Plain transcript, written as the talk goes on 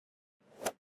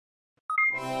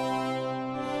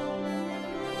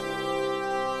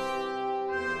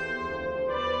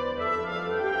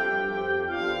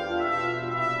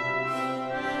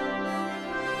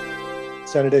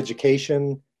Senate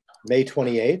Education, May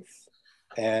 28th,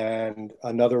 and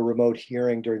another remote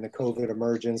hearing during the COVID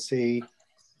emergency.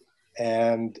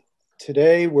 And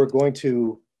today we're going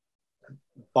to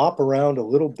bop around a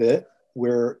little bit.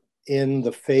 We're in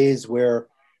the phase where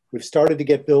we've started to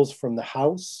get bills from the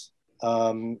House.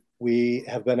 We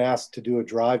have been asked to do a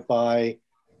drive-by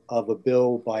of a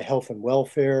bill by Health and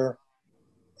Welfare.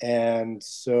 And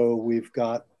so we've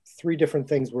got three different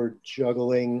things we're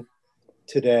juggling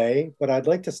today, but I'd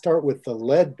like to start with the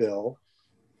lead bill.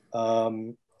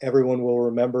 Everyone will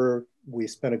remember we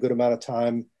spent a good amount of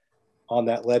time on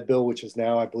that lead bill, which is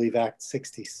now, I believe, Act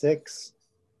 66.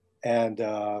 And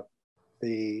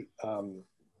the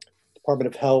Department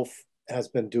of Health has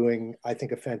been doing, I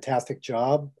think, a fantastic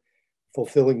job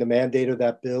fulfilling the mandate of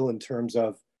that bill in terms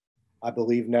of, I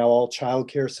believe now all child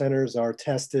care centers are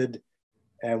tested,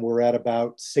 and we're at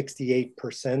about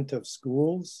 68% of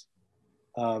schools.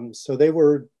 So they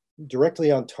were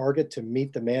directly on target to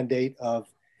meet the mandate of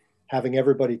having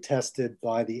everybody tested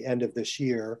by the end of this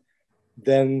year.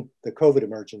 Then the COVID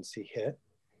emergency hit.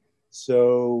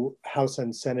 So House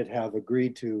and Senate have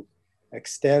agreed to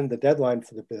extend the deadline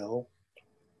for the bill.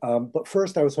 But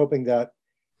first, I was hoping that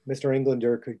Mr.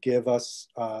 Englander could give us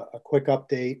a quick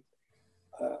update.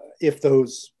 If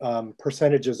those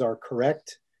percentages are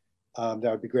correct, that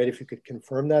would be great if you could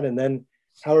confirm that. And then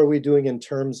how are we doing in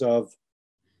terms of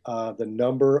the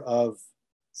number of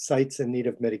sites in need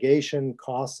of mitigation,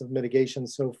 costs of mitigation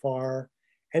so far?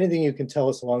 Anything you can tell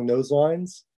us along those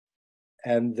lines?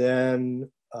 And then,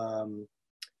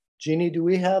 Jeannie, do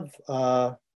we have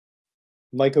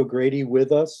Mike O'Grady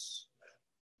with us?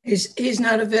 He's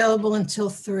not available until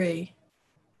 3.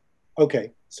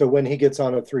 Okay, so when he gets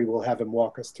on at 3, we'll have him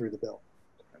walk us through the bill.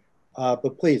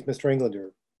 But please, Mr.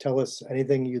 Englander, tell us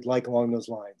anything you'd like along those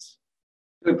lines.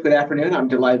 Good afternoon. I'm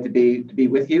delighted to be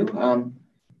with you.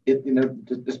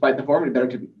 Despite the form, it's better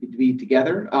to be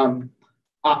together.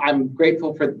 I'm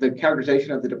grateful for the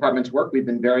characterization of the department's work. We've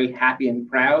been very happy and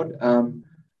proud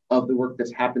of the work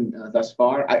that's happened thus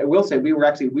far. I will say we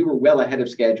were well ahead of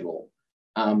schedule.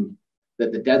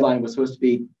 That the deadline was supposed to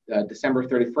be December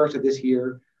 31st of this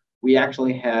year. We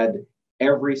actually had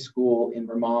every school in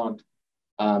Vermont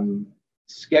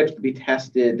scheduled to be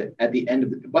tested at the end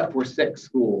of but for 6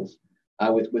 schools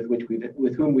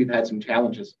with whom we've had some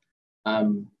challenges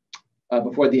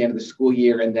before the end of the school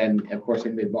year, and then of course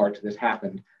in mid-March this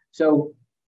happened. So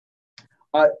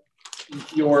we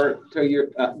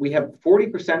have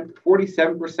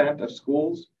 47% of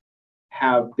schools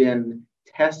have been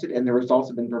tested, and the results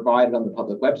have been provided on the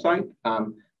public website,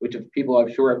 which if people,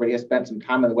 I'm sure everybody has spent some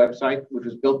time on the website, which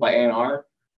was built by ANR,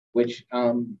 which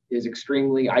is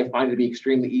I find it to be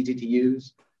extremely easy to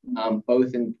use,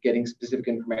 both in getting specific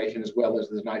information as well as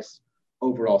this nice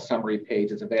overall summary page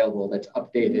that's available that's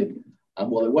updated.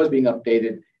 Well, it was being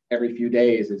updated every few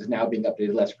days. It is now being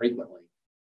updated less frequently.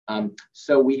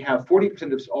 So we have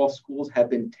 40% of all schools have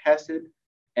been tested,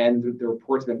 and the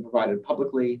reports have been provided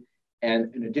publicly.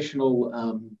 And an additional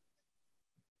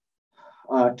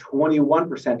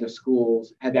 21% of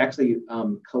schools have actually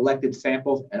collected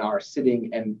samples and are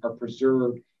sitting and are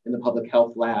preserved in the public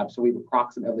health lab. So we have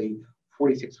approximately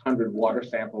 4,600 water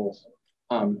samples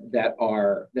that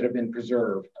have been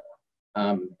preserved.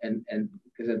 And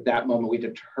because at that moment we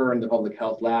turned the public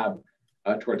health lab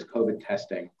towards COVID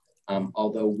testing.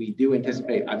 Although we do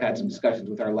anticipate, I've had some discussions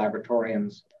with our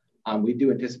laboratorians, we do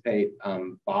anticipate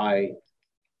by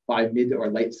mid or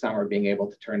late summer being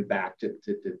able to turn back to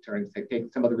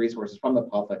take some of the resources from the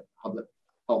public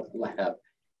health lab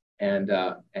and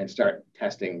start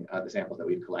testing the samples that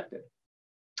we've collected.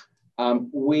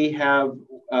 We have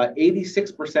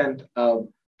 86% of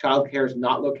child cares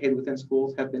not located within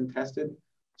schools have been tested.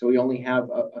 So we only have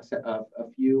a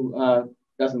few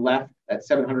dozen left. That's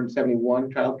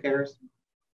 771 child cares.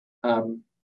 So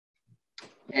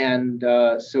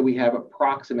we have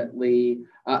approximately,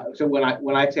 so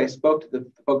when I say I spoke to the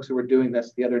folks who were doing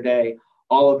this the other day,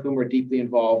 all of whom were deeply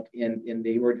involved in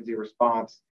the emergency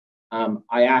response,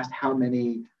 I asked how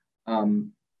many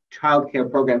child care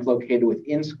programs located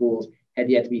within schools had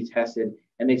yet to be tested.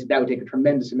 And they said that would take a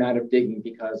tremendous amount of digging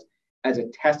because as a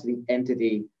testing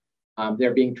entity,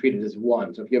 they're being treated as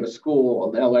one. So if you have a school,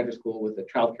 an elementary school with a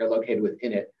child care located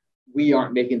within it, we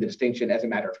aren't making the distinction as a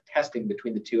matter of testing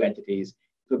between the two entities.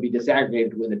 So it'll be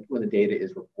disaggregated when the data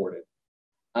is reported.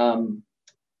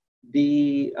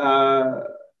 The amount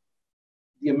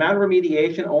of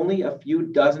remediation, only a few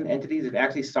dozen entities have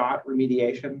actually sought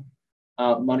remediation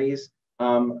monies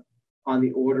on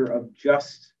the order of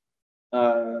just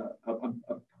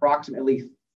approximately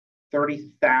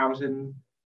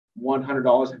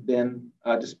 $30,100 have been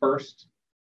dispersed.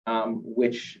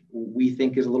 which we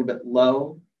think is a little bit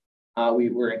low. We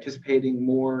were anticipating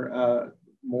more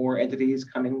entities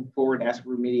coming forward and asking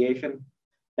for remediation.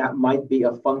 That might be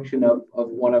a function of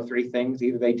one of three things.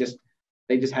 Either they just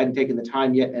hadn't taken the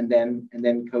time yet, and then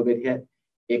COVID hit.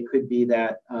 It could be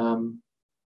that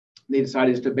they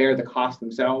decided to bear the cost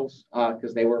themselves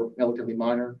because they were relatively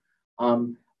minor.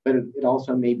 But it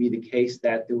also may be the case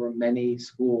that there were many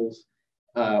schools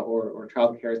or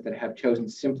child cares that have chosen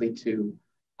simply to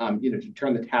to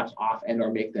turn the taps off and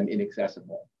or make them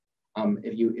inaccessible.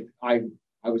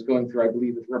 I was going through, I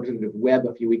believe, with Representative Webb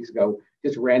a few weeks ago,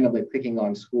 just randomly picking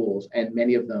on schools, and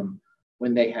many of them,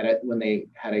 when they had a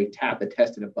tap that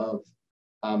tested above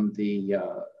the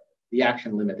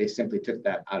action limit, they simply took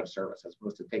that out of service as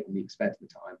opposed to taking the expense and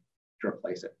the time to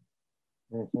replace it.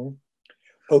 Mm-hmm.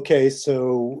 Okay,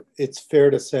 so it's fair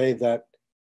to say that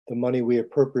the money we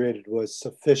appropriated was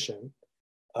sufficient.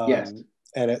 Yes.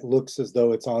 And it looks as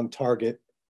though it's on target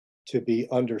to be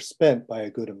underspent by a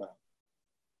good amount.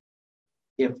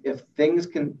 If things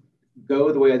can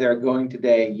go the way they're going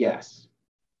today, yes.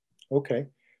 Okay,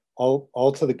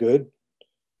 all to the good.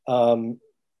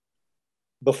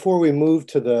 Before we move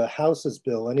to the House's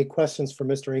bill, any questions for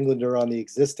Mr. Englander on the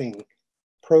existing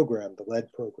program, the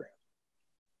lead program?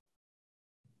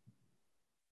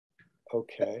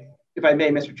 Okay. If I may,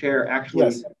 Mr. Chair, actually,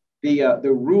 yes.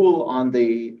 The rule on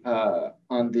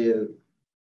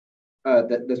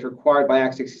that's required by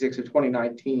Act 66 of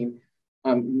 2019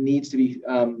 needs to be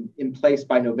in place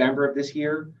by November of this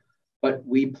year, but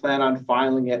we plan on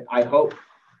filing it, I hope,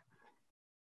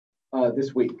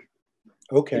 this week.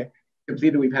 Okay.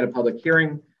 Completed, we've had a public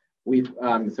hearing.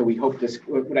 So we hope this,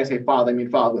 when I say filed, I mean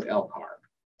filed with LCAR.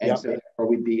 And yep. So or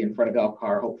we'd be in front of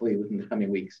LCAR hopefully within the coming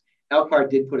weeks. LCAR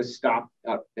did put a stop,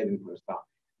 they didn't put a stop.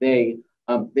 They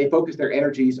focused their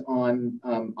energies on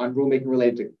rulemaking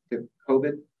related to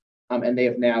COVID, and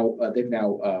they've now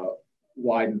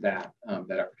widened that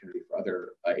opportunity for other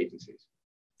agencies.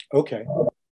 Okay,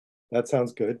 that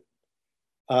sounds good.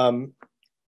 All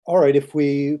right,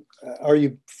 are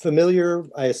you familiar,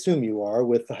 I assume you are,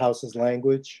 with the House's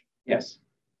language? Yes.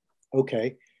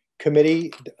 Okay.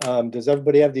 Committee, does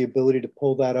everybody have the ability to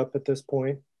pull that up at this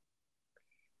point?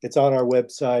 It's on our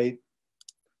website.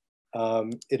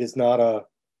 It is not a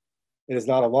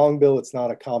long bill. It's not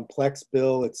a complex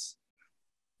bill. It's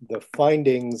the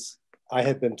findings. I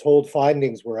had been told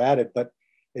findings were added, but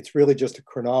it's really just a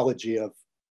chronology of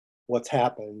what's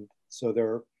happened. So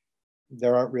there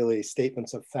aren't really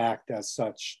statements of fact as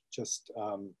such, just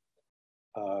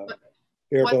bare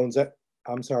bones.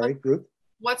 I'm sorry, group.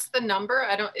 What's the number?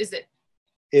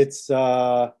 It's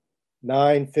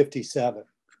 957.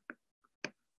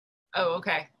 Oh,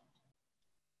 okay.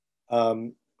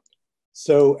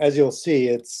 So as you'll see,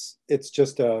 it's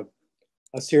just a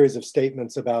series of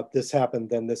statements about this happened,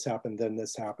 then this happened, then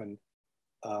this happened.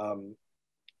 And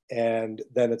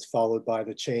then it's followed by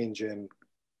the change in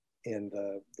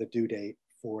the due date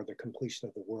for the completion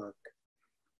of the work.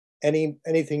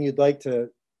 Anything you'd like to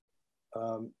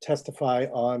testify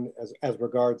on as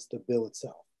regards the bill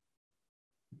itself?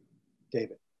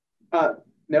 David?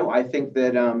 No, I think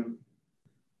that,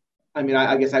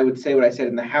 I guess I would say what I said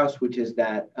in the House, which is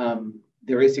that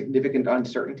there is significant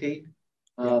uncertainty.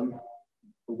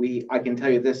 I can tell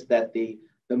you this, that the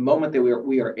moment that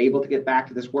we are able to get back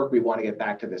to this work, we want to get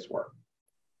back to this work.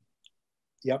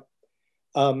 Yep.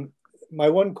 My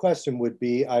one question would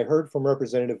be, I heard from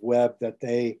Representative Webb that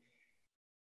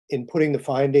in putting the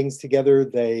findings together,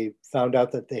 they found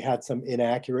out that they had some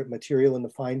inaccurate material in the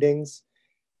findings,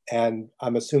 and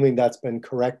I'm assuming that's been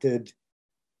corrected.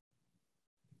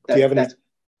 Do you have any?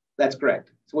 That's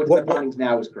correct. So what's the findings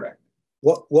now is correct.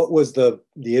 What was the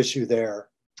issue there?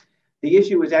 The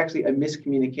issue was actually a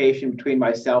miscommunication between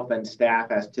myself and staff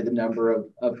as to the number of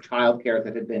childcare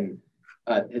that had been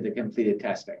the completed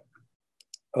testing.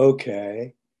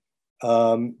 Okay,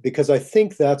 because I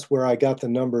think that's where I got the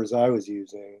numbers I was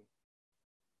using.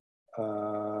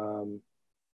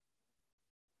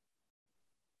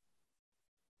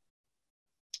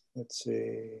 Let's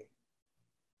see.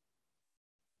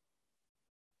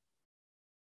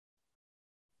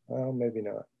 Well, maybe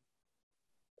not.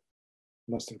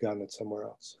 Must have gotten it somewhere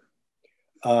else.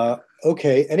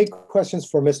 Okay, any questions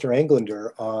for Mr.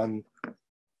 Englander on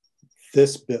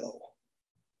this bill?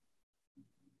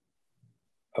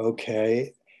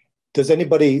 Okay, does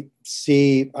anybody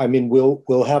see,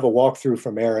 we'll have a walkthrough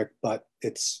from Eric, but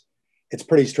it's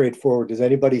pretty straightforward. Does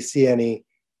anybody see any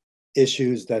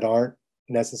issues that aren't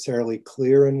necessarily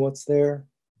clear in what's there?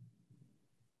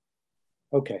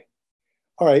 Okay.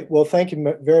 All right, well, thank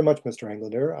you very much, Mr.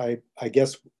 Englander. I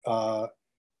guess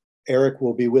Eric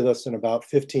will be with us in about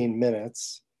 15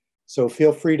 minutes. So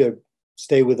feel free to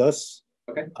stay with us.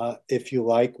 Okay. If you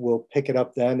like, we'll pick it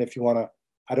up then. If you want to,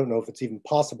 I don't know if it's even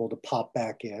possible to pop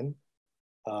back in.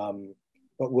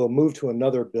 But we'll move to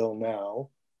another bill now,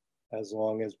 as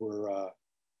long as we're...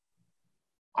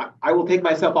 I will take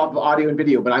myself off of audio and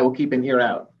video, but I will keep an ear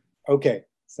out. Okay,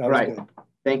 sounds right. good.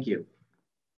 Thank you.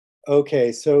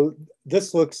 Okay, so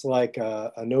this looks like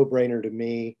a no-brainer to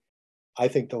me. I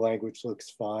think the language looks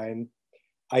fine.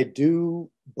 I do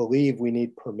believe we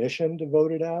need permission to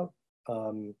vote it out.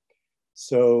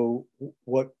 So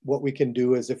what we can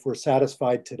do is, if we're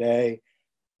satisfied today,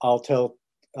 I'll tell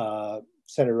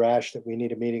Senator Ash that we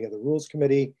need a meeting of the Rules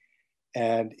Committee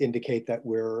and indicate that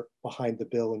we're behind the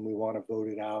bill and we want to vote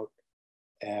it out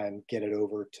and get it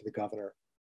over to the governor.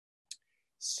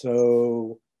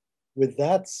 So with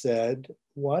that said,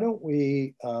 why don't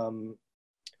we,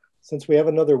 since we have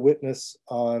another witness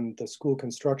on the school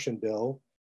construction bill,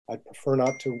 I'd prefer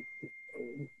not to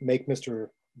make Mr.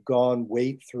 Gahn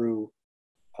wait through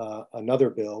another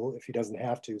bill if he doesn't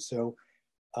have to. So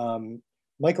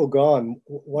Michael Gahn,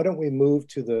 why don't we move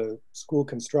to the school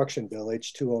construction bill,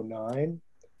 H.209?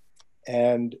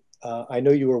 And I know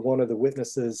you were one of the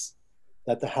witnesses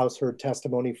that the House heard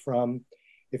testimony from.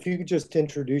 If you could just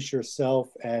introduce yourself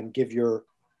and give your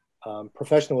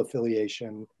professional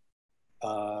affiliation,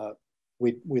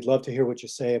 we'd love to hear what you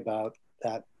say about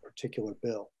that particular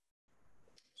bill.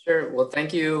 Sure. Well,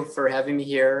 thank you for having me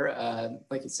here.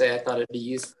 Like you say, I thought it'd be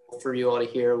useful for you all to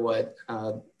hear what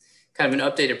kind of an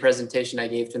updated presentation I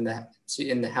gave in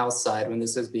the House side when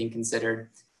this was being considered.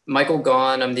 Michael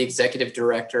Gahn, I'm the executive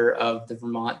director of the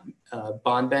Vermont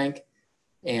Bond Bank.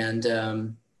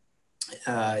 And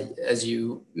as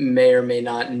you may or may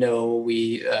not know,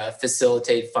 we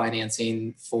facilitate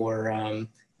financing for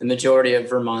the majority of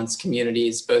Vermont's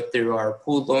communities, both through our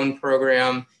pooled loan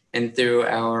program and through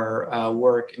our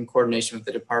work in coordination with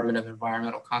the Department of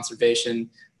Environmental Conservation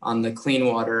on the Clean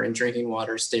Water and Drinking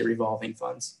Water State Revolving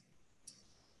Funds.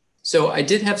 So I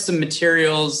did have some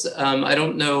materials. I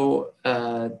don't know.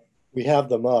 We have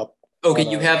them up. Okay,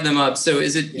 you have them up. So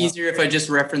is it easier if I just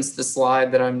reference the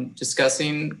slide that I'm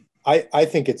discussing? I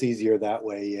think it's easier that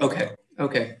way, yeah.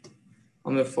 Okay.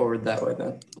 I'll move forward that way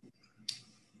then.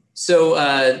 So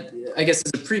I guess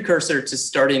as a precursor to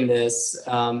starting this,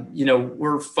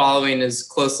 we're following as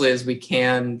closely as we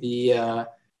can the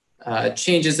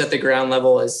changes at the ground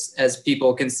level as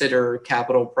people consider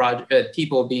capital project,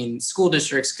 people being school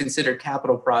districts consider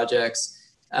capital projects.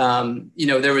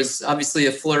 There was obviously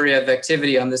a flurry of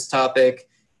activity on this topic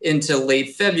into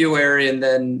late February, and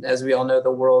then, as we all know,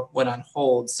 the world went on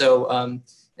hold. So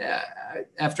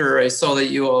after I saw that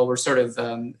you all were sort of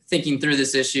thinking through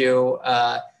this issue,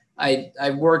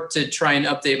 I worked to try and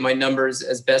update my numbers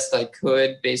as best I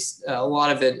could. A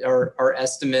lot of it are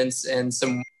estimates and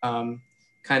some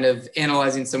kind of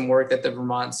analyzing some work that the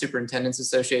Vermont Superintendents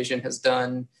Association has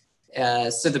done.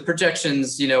 So the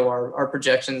projections, are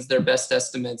projections, they're best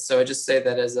estimates. So I just say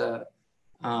that as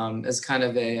kind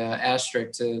of a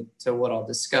asterisk to what I'll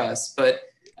discuss. But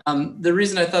the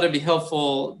reason I thought it'd be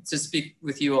helpful to speak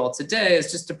with you all today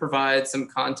is just to provide some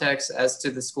context as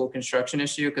to the school construction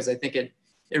issue, because I think it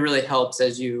really helps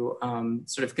as you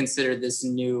sort of consider this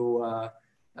new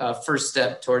first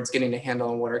step towards getting a handle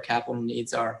on what our capital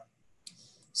needs are.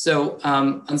 So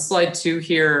on slide 2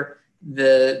 here,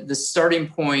 the starting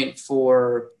point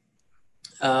for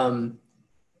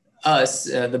us,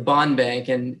 the bond bank,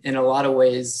 and in a lot of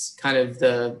ways, kind of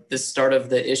the start of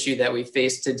the issue that we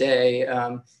face today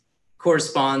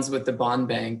corresponds with the bond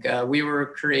bank. We were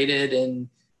created in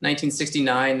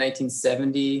 1969,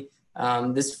 1970.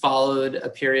 This followed a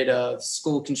period of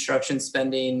school construction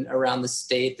spending around the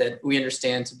state that we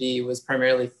understand to be was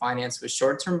primarily financed with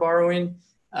short-term borrowing.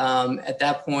 At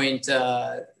that point,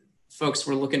 folks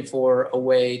were looking for a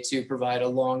way to provide a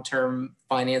long-term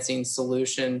financing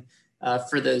solution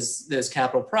for those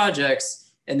capital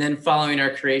projects. And then following our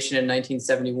creation in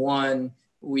 1971,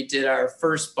 we did our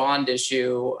first bond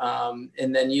issue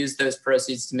and then used those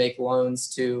proceeds to make loans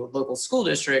to local school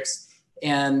districts.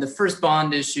 And the first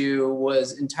bond issue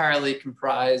was entirely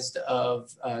comprised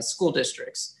of school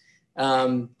districts.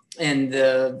 And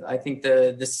I think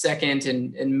the second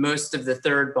and most of the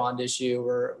third bond issue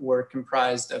were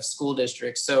comprised of school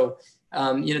districts. So,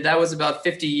 that was about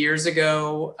 50 years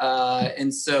ago.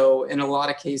 And so in a lot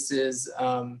of cases,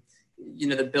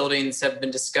 the buildings have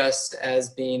been discussed as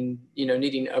being,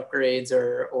 needing upgrades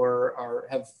or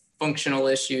have functional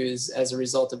issues as a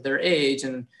result of their age.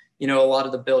 And, a lot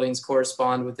of the buildings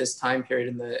correspond with this time period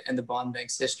in the bond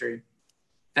bank's history.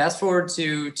 Fast forward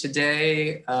to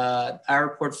today,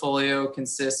 our portfolio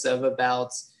consists of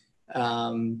about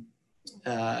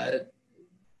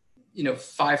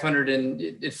 500 and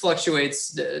it fluctuates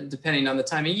depending on the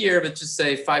time of year, but just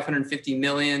say 550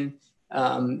 million.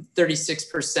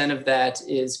 36% of that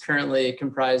is currently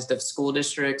comprised of school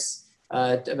districts.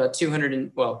 About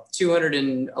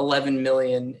 211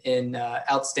 million in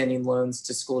outstanding loans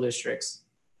to school districts.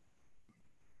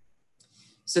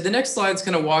 So the next slide is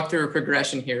going to walk through a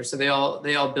progression here. So they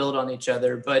all build on each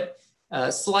other. But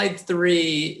slide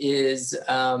 3 is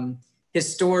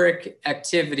historic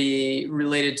activity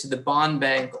related to the bond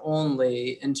bank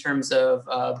only in terms of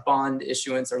bond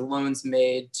issuance or loans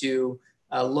made to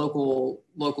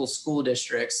local school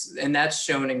districts, and that's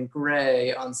shown in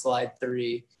gray on slide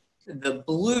 3. The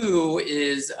blue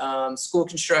is school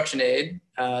construction aid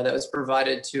that was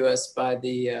provided to us by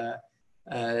the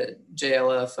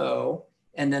JLFO.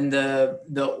 And then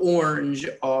the orange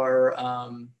are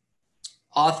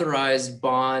authorized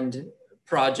bond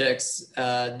projects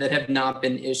that have not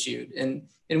been issued. And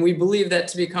we believe that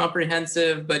to be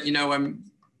comprehensive, but I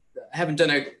haven't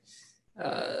done a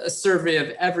survey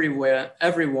of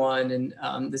everyone, and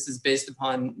this is based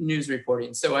upon news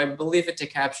reporting. So I believe it to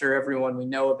capture everyone we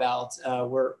know about.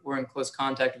 We're in close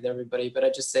contact with everybody, but I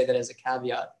just say that as a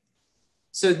caveat.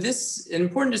 So an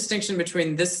important distinction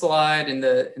between this slide and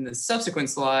the subsequent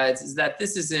slides is that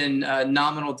this is in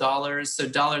nominal dollars, so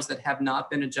dollars that have not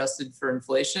been adjusted for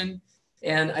inflation.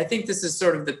 And I think this is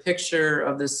sort of the picture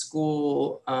of the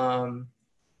school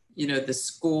the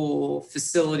school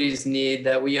facilities need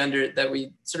that we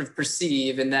sort of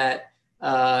perceive, and that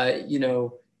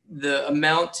the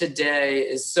amount today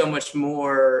is so much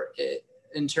more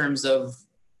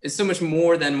is so much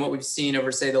more than what we've seen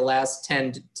over, say, the last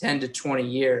 10 to 20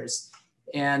 years,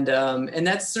 and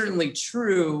that's certainly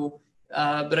true.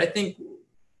 But I think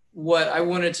what I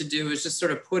wanted to do is just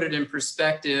sort of put it in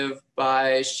perspective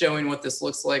by showing what this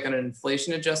looks like on an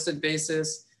inflation adjusted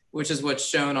basis, which is what's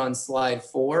shown on slide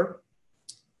 4.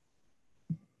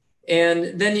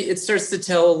 And then it starts to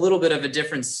tell a little bit of a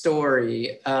different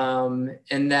story,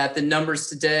 in that the numbers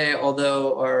today,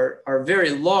 although are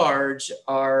very large,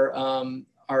 are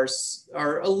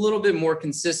a little bit more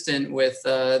consistent with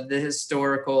the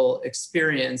historical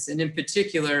experience. And in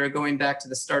particular, going back to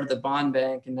the start of the bond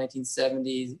bank in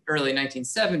early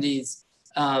 1970s,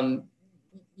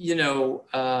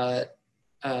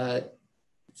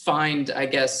 find, I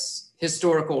guess,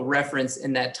 historical reference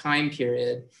in that time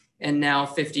period. And now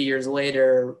 50 years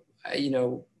later,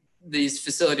 these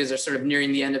facilities are sort of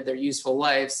nearing the end of their useful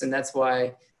lives. And that's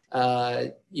why,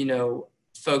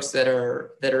 folks that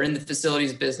are in the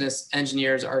facilities business,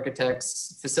 engineers,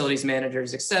 architects, facilities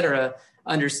managers, et cetera,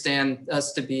 understand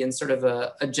us to be in sort of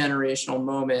a generational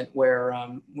moment where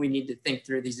we need to think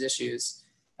through these issues.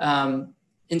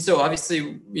 And so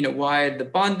obviously, why the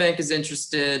bond bank is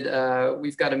interested,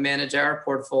 we've got to manage our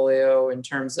portfolio in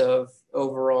terms of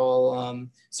overall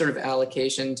sort of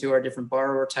allocation to our different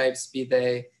borrower types, be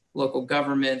they local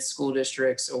governments, school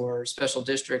districts, or special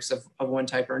districts of one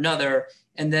type or another,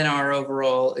 and then our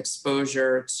overall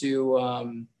exposure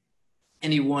to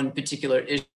any one particular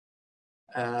issue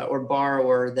or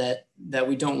borrower that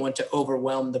we don't want to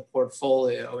overwhelm the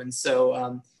portfolio. And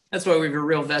so that's why we have a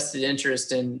real vested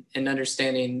interest in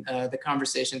understanding the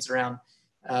conversations around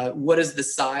what is the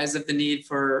size of the need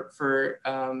for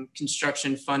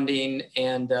construction funding,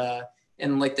 and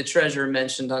like the treasurer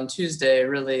mentioned on Tuesday,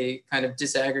 really kind of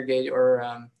disaggregate or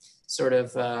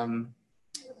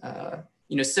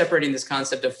separating this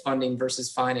concept of funding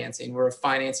versus financing. We're a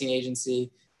financing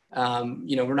agency,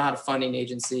 we're not a funding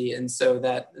agency, and so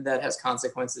that has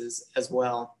consequences as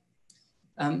well.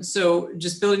 So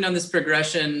just building on this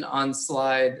progression on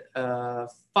slide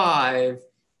 5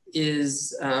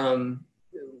 is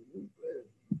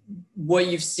what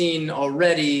you've seen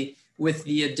already with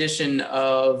the addition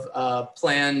of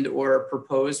planned or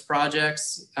proposed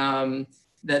projects that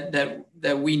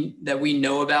we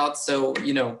know about. So,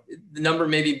 the number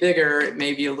may be bigger, it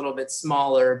may be a little bit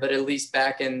smaller, but at least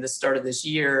back in the start of this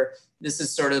year, this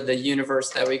is sort of the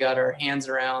universe that we got our hands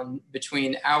around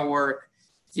between our work,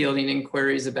 fielding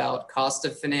inquiries about cost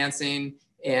of financing,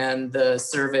 and the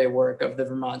survey work of the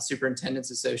Vermont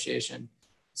Superintendents Association.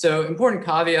 So important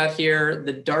caveat here,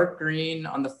 the dark green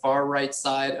on the far right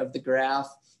side of the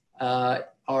graph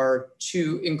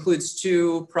includes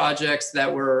 2 projects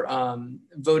that were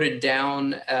voted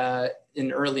down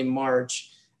in early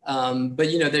March. But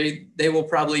they will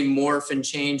probably morph and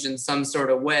change in some sort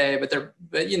of way, but they're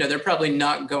probably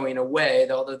not going away,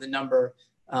 although the number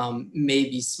may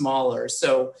be smaller.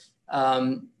 So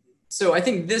I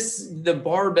think the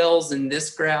barbells in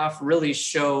this graph really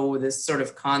show this sort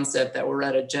of concept that we're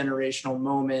at a generational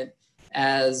moment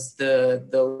as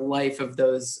the life of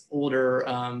those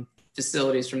older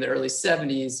facilities from the early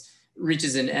 70s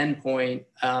reaches an endpoint.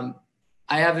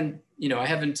 I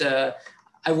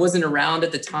wasn't around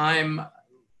at the time.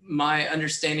 My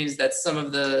understanding is that some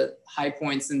of the high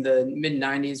points in the mid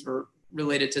 90s were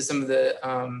related to some of the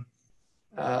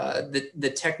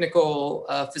technical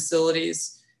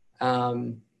facilities.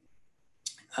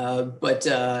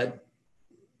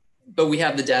 But we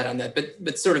have the data on that,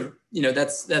 but sort of,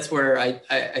 that's where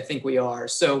I think we are.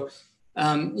 So,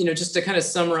 just to kind of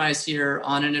summarize here,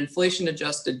 on an inflation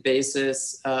adjusted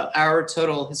basis, our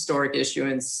total historic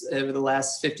issuance over the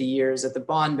last 50 years at the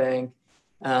bond bank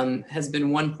has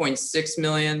been 1.6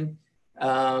 million.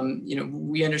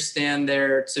 We understand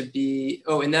there to be,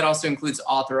 and that also includes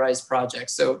authorized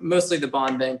projects. So mostly the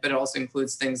bond bank, but it also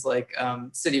includes things like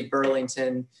City of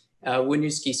Burlington,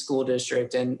 Winooski School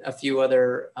District, and a few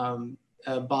other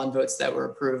bond votes that were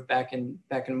approved back in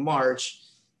March.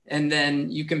 And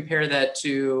then you compare that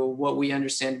to what we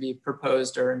understand to be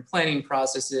proposed or in planning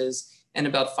processes, and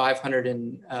about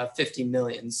 550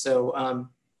 million. So,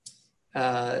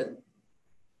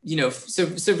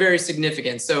 so very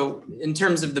significant. So in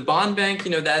terms of the bond bank,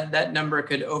 that number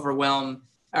could overwhelm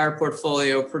our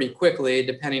portfolio pretty quickly,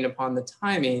 depending upon the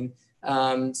timing.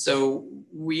 So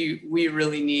we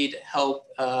really need help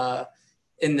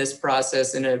in this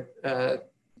process, in a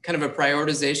kind of a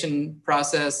prioritization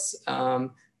process,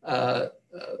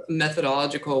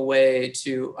 methodological way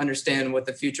to understand what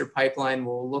the future pipeline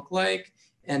will look like.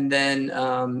 And then,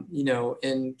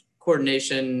 in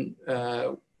coordination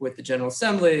with the General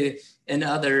Assembly and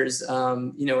others,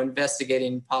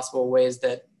 investigating possible ways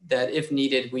that if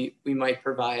needed, we might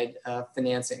provide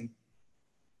financing.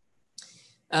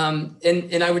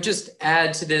 And I would just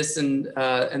add to this, and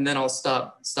then I'll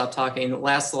stop talking.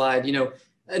 Last slide.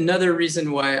 Another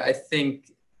reason why I think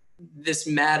this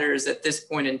matters at this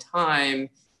point in time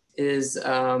is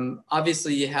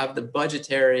obviously you have the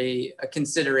budgetary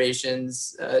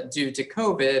considerations due to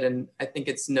COVID, and I think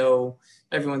it's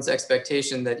everyone's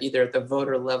expectation that either at the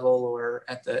voter level or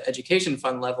at the education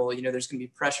fund level, there's going to be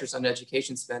pressures on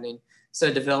education spending.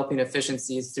 So developing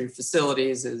efficiencies through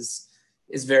facilities is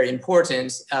very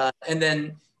important. And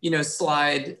then,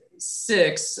 slide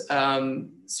 6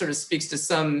 sort of speaks to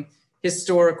some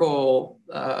historical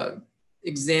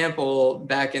example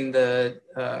back in the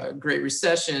Great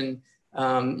Recession.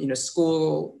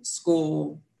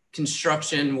 School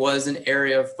construction was an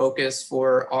area of focus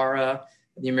for ARA,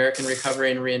 the American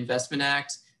Recovery and Reinvestment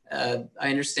Act. I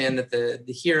understand that the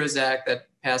HEROES Act that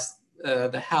passed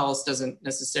the House doesn't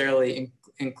necessarily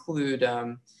include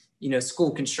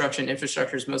school construction.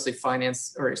 Infrastructure is mostly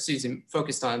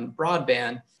focused on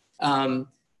broadband.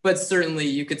 But certainly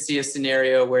you could see a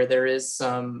scenario where there is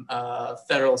some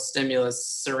federal stimulus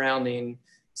surrounding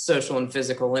social and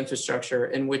physical infrastructure,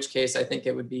 in which case I think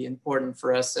it would be important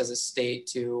for us as a state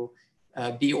to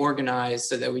be organized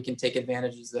so that we can take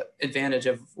advantage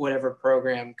of whatever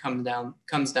program comes down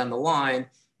the line.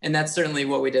 And that's certainly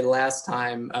what we did last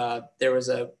time. There was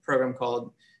a program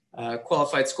called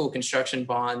Qualified School Construction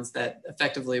Bonds that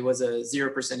effectively was a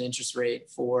 0% interest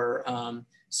rate for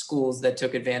schools that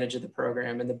took advantage of the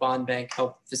program, and the bond bank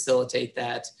helped facilitate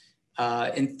that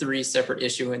in 3 separate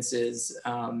issuances.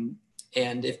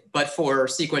 But for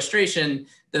sequestration,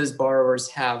 those borrowers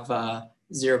have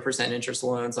 0% interest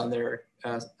loans on their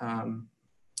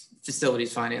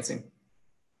facilities financing.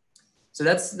 So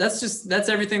that's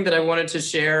everything that I wanted to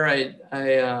share. I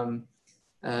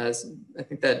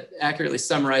think that accurately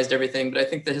summarized everything, but I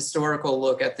think the historical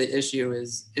look at the issue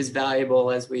is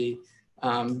valuable as we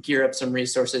gear up some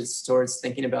resources towards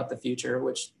thinking about the future,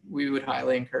 which we would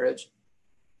highly encourage.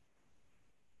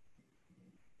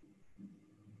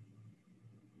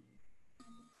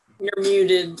 You're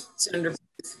muted, Senator.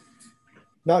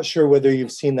 Not sure whether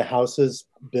you've seen the House's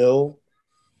bill.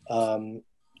 I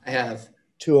have.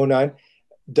 209.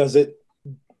 Does it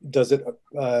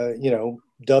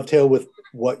dovetail with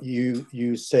what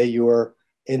you say your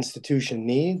institution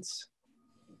needs?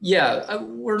 Yeah,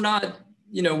 we're not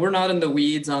in the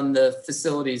weeds on the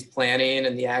facilities planning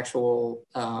and the actual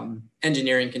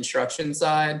engineering construction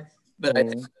side, but I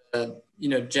think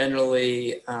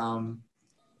generally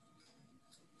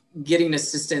getting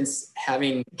assistance,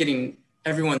 getting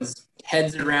everyone's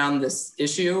heads around this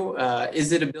issue.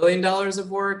 Is it $1 billion of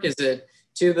work? Is it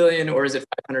 $2 billion, or is it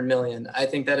 500 million? I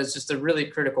think that is just a really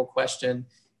critical question,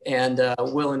 and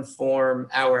will inform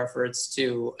our efforts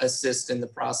to assist in the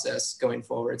process going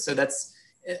forward. So that's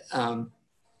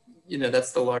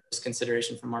that's the largest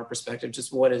consideration from our perspective.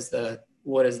 Just what is the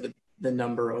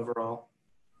number overall?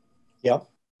 Yep.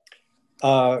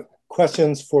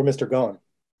 Questions for Mr. Gahn?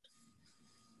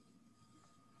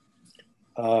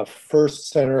 First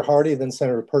Senator Hardy, then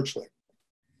Senator Perchley.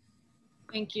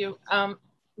 Thank you.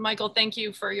 Michael, thank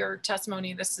you for your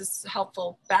testimony. This is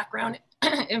helpful background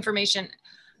information.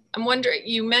 I'm wondering,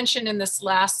 you mentioned in this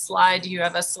last slide, you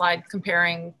have a slide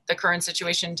comparing the current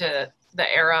situation to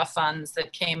the ERA funds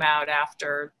that came out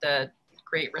after the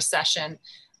Great Recession.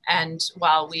 And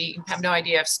while we have no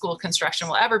idea if school construction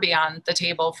will ever be on the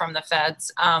table from the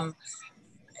feds,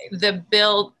 the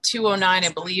Bill 209, I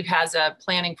believe, has a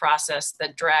planning process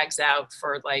that drags out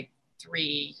for like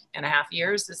 3.5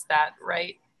 years. Is that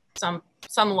right? Some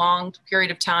long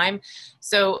period of time.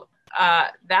 So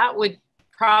that would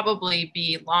probably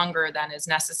be longer than is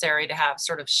necessary to have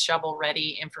sort of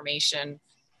shovel-ready information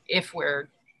if we're,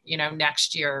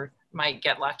 next year might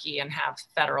get lucky and have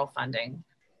federal funding.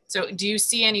 So do you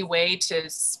see any way to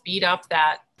speed up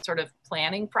that sort of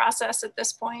planning process at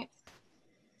this point?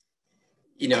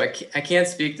 I can't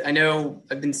speak. I know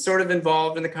I've been sort of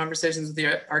involved in the conversations with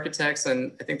the architects,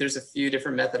 and I think there's a few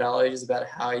different methodologies about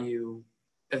how you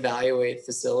evaluate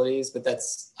facilities, but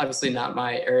that's obviously not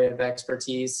my area of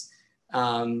expertise.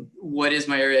 What is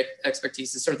my area of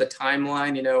expertise is sort of the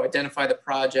timeline, identify the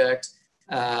project,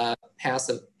 pass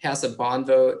a bond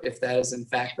vote if that is in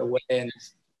fact the way,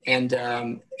 and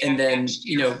then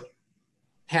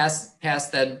pass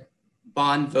that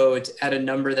bond vote at a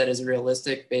number that is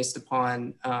realistic based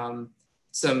upon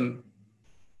some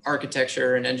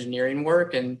architecture and engineering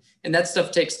work, and that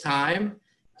stuff takes time.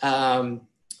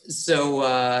 So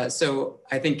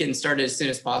I think getting started as soon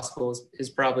as possible is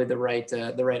probably the right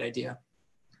idea.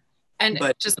 And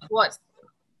just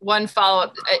one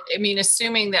follow-up. I mean,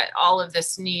 assuming that all of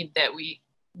this need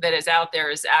that is out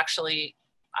there is actually,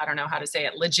 I don't know how to say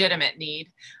it, legitimate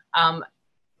need.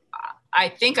 I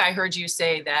think I heard you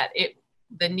say that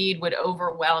the need would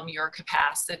overwhelm your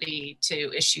capacity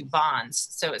to issue bonds.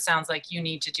 So it sounds like you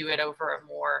need to do it over a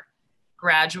more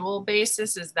gradual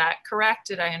basis. Is that correct?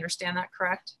 Did I understand that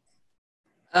correct?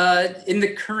 In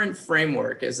the current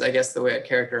framework is, I guess, the way I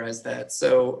characterize that.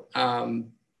 So,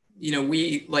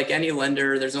 we, like any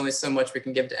lender, there's only so much we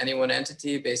can give to any one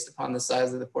entity based upon the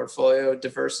size of the portfolio.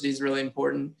 Diversity is really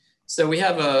important. So we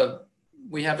have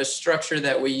a structure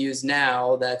that we use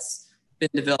now that's been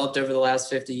developed over the last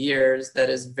 50 years that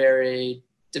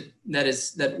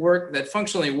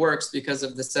functionally works because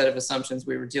of the set of assumptions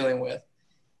we were dealing with.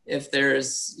 If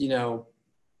there's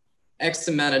X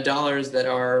amount of dollars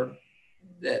that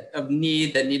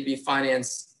need to be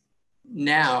financed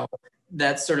now,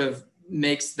 that sort of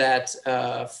makes that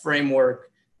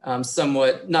framework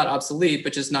somewhat not obsolete,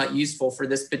 but just not useful for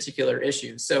this particular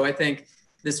issue. So I think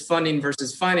this funding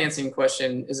versus financing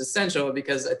question is essential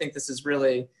because I think this is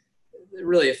really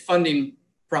a funding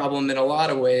problem in a lot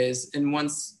of ways. And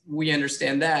once we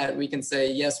understand that, we can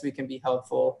say, yes, we can be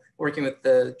helpful working with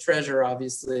the treasurer,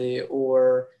 obviously,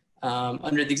 or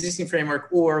under the existing framework,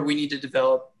 or we need to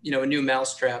develop, a new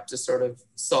mousetrap to sort of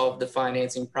solve the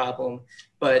financing problem.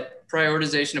 But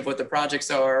prioritization of what the projects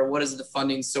are, what is the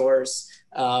funding source,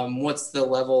 what's the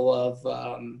level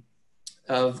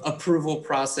of approval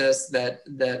process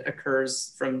that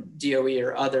occurs from DOE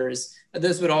or others.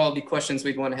 Those would all be questions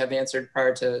we'd want to have answered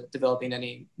prior to developing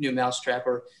any new mousetrap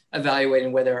or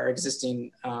evaluating whether our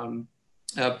existing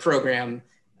program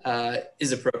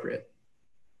is appropriate.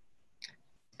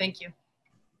 Thank you.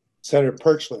 Senator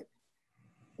Perchley.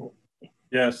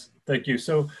 Yes, thank you.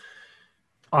 So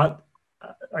I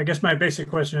guess my basic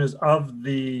question is, of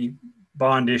the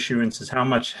bond issuances, how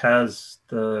much has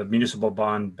the municipal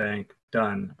bond bank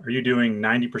done? Are you doing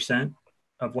 90%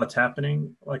 of what's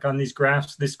happening, like on these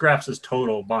graphs? This graphs is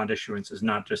total bond issuances,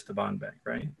 not just the bond bank,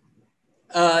 right?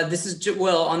 This is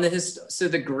on so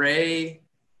the gray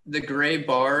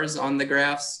bars on the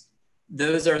graphs,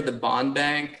 those are the bond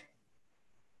bank.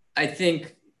 I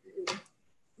think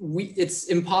it's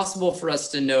impossible for us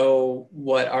to know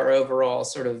what our overall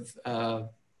sort of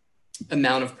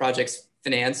amount of projects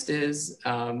financed is,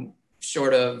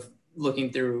 short of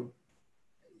looking through,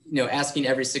 asking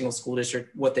every single school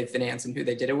district what they finance and who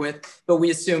they did it with. But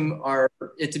we assume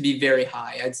it to be very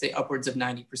high. I'd say upwards of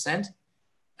 90%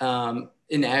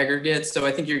 in aggregate. So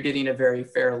I think you're getting a very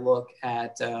fair look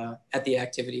at the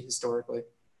activity historically.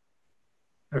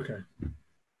 Okay,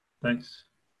 thanks.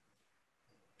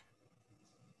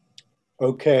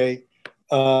 Okay.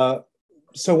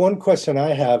 So one question I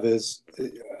have is,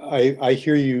 I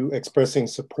hear you expressing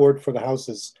support for the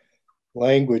House's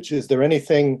language. Is there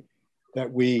anything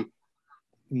that we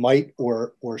might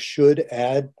or should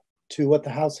add to what the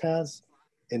House has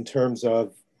in terms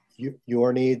of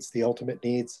your needs, the ultimate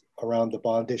needs around the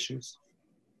bond issues?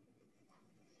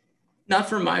 Not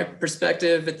from my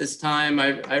perspective at this time.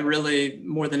 I really,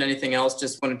 more than anything else,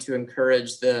 just wanted to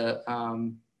encourage the,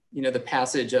 the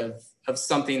passage of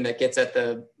something that gets at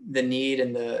the need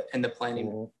and the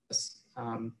planning.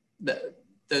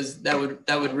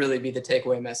 That would really be the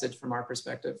takeaway message from our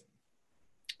perspective.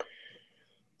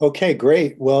 Okay,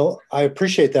 great. Well, I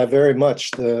appreciate that very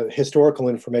much. The historical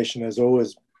information is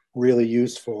always really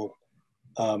useful.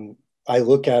 I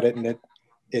look at it and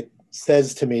it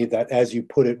says to me that, as you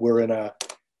put it, we're in a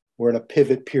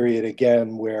pivot period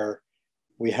again where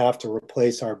we have to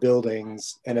replace our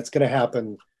buildings, and it's going to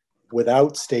happen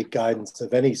without state guidance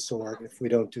of any sort if we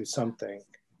don't do something.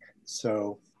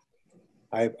 So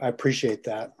I appreciate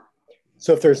that.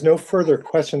 So if there's no further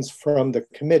questions from the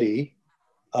committee,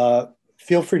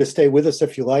 feel free to stay with us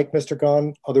if you like, Mr.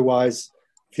 Gahn. Otherwise,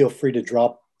 feel free to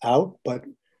drop out, but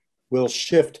we'll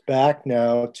shift back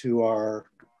now to our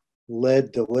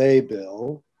lead delay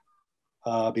bill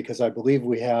because I believe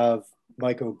we have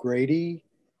Mike O'Grady.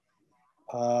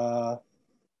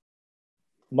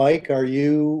 Mike, are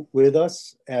you with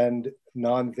us and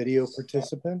non-video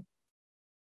participant?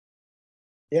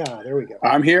 Yeah, there we go.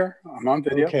 I'm here. I'm on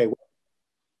video. Okay.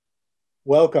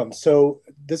 Welcome. So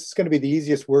this is going to be the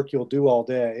easiest work you'll do all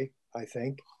day, I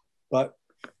think. But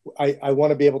I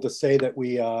want to be able to say that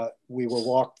we were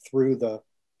walked through the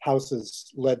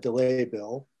House's lead delay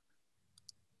bill.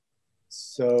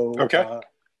 So okay.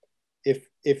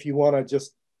 If you want to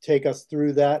just take us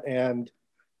through that, and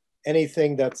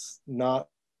anything that's not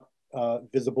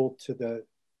visible to the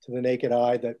naked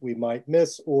eye that we might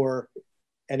miss, or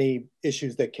any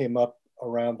issues that came up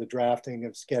around the drafting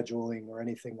of scheduling or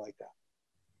anything like that.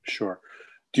 Sure.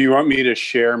 Do you want me to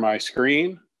share my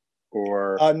screen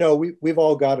or? No, we've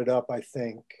all got it up, I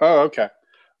think. Oh, okay.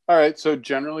 All right. So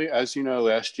generally, as you know,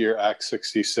 last year, Act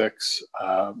 66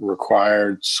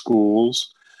 required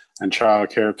schools and child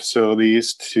care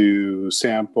facilities to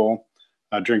sample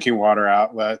drinking water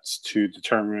outlets to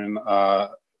determine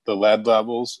the lead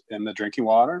levels in the drinking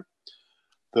water.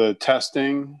 The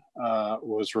testing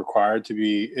is required to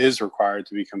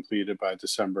be completed by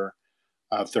December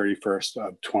 31st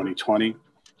of 2020.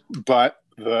 But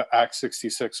the Act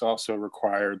 66 also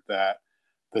required that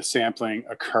the sampling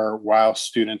occur while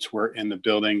students were in the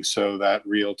building, so that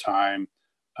real-time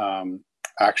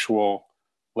actual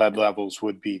lead levels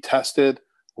would be tested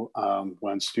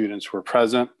when students were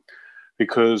present.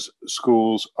 Because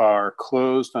schools are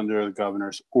closed under the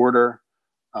governor's order,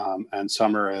 and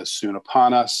summer is soon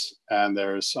upon us, and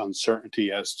there's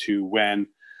uncertainty as to when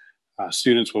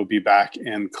students will be back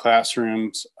in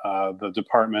classrooms. The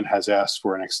department has asked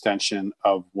for an extension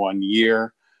of 1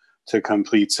 year to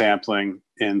complete sampling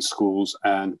in schools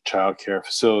and child care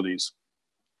facilities.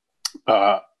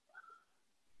 The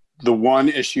one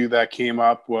issue that came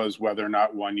up was whether or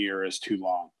not 1 year is too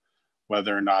long,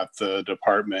 whether or not the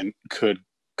department could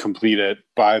complete it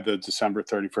by the December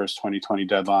 31st, 2020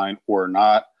 deadline or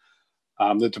not.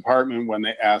 The department, when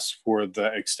they asked for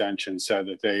the extension, said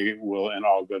that they will, in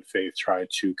all good faith, try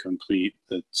to complete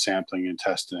the sampling and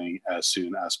testing as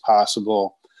soon as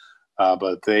possible.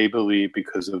 But they believe,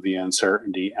 because of the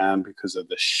uncertainty and because of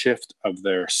the shift of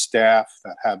their staff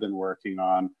that have been working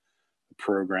on the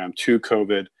program to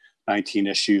COVID-19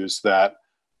 issues, that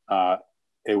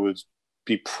it would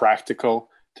be practical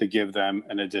to give them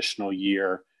an additional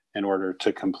year in order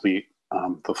to complete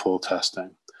the full testing.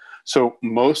 So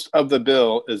most of the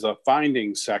bill is a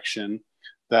findings section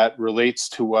that relates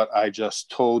to what I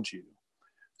just told you.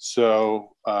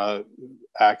 So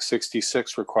Act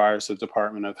 66 requires the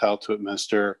Department of Health to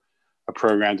administer a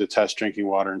program to test drinking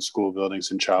water in school buildings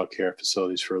and child care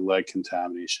facilities for lead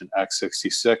contamination. Act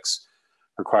 66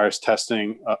 requires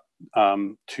testing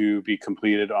to be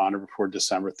completed on or before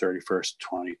December 31st,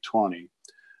 2020.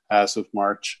 As of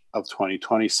March of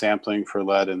 2020, sampling for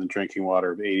lead in the drinking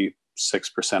water of 86%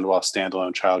 of all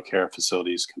standalone child care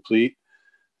facilities complete,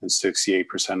 and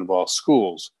 68% of all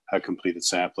schools have completed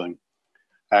sampling.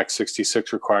 Act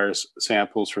 66 requires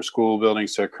samples for school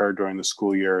buildings to occur during the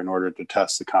school year in order to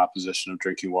test the composition of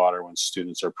drinking water when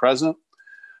students are present.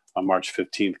 On March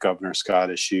 15th, Governor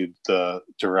Scott issued the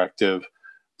directive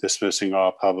dismissing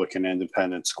all public and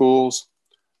independent schools.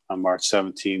 On March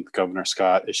 17th, Governor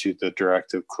Scott issued the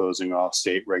directive closing all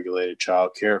state-regulated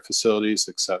child care facilities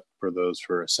except for those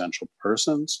for essential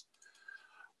persons.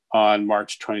 On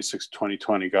March 26,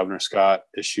 2020, Governor Scott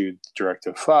issued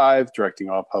Directive 5, directing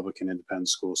all public and independent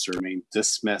schools to remain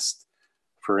dismissed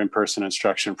for in-person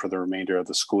instruction for the remainder of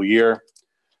the school year.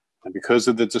 And because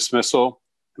of the dismissal,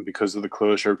 and because of the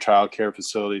closure of child care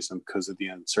facilities, and because of the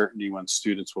uncertainty when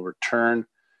students will return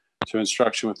to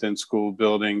instruction within school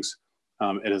buildings,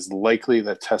 It is likely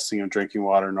that testing of drinking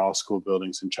water in all school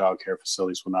buildings and child care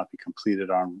facilities will not be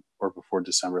completed on or before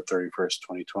December 31st,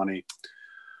 2020.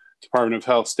 Department of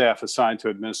Health staff assigned to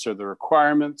administer the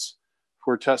requirements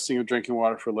for testing of drinking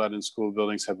water for lead in school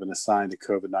buildings have been assigned to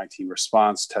COVID-19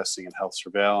 response, testing, and health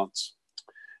surveillance.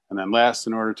 And then last,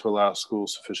 in order to allow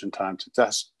schools sufficient time to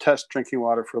test drinking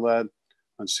water for lead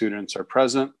when students are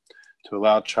present, to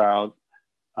allow child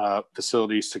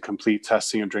facilities to complete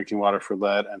testing of drinking water for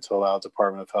lead, and to allow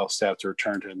Department of Health staff to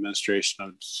return to administration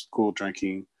of school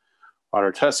drinking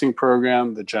water testing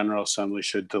program, the General Assembly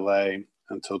should delay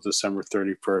until December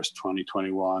 31st,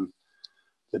 2021,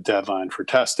 the deadline for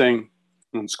testing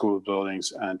in school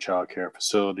buildings and child care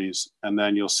facilities. And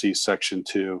then you'll see section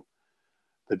 2,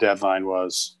 the deadline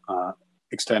was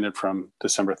extended from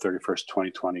December 31st,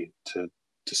 2020 to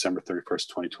December 31st,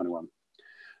 2021.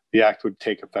 The act would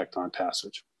take effect on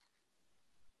passage.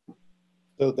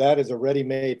 So that is a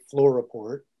ready-made floor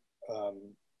report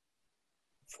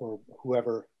for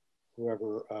whoever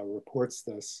reports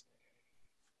this.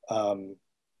 I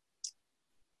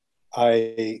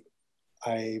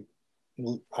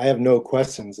have no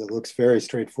questions. It looks very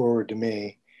straightforward to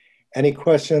me. Any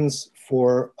questions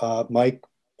for Mike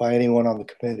by anyone on the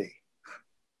committee?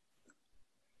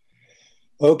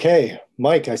 Okay,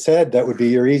 Mike, I said that would be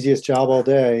your easiest job all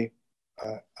day.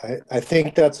 I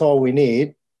think that's all we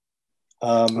need.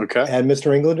 Okay. And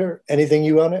Mr. Englander, anything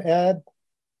you want to add?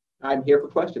 I'm here for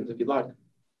questions if you'd like.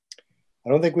 I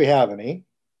don't think we have any.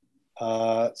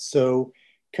 So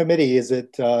committee, is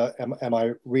it, am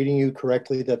I reading you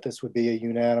correctly that this would be a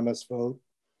unanimous vote?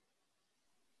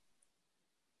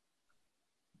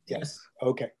 Yes,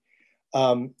 okay.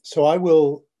 So I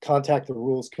will contact the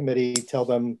Rules Committee, tell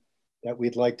them that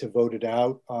we'd like to vote it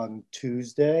out on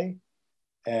Tuesday,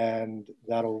 and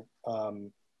that'll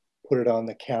put it on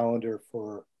the calendar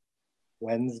for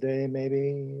Wednesday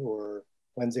maybe, or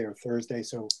Wednesday or Thursday,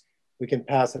 so we can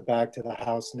pass it back to the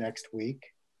House next week,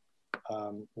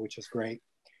 which is great.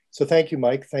 So thank you,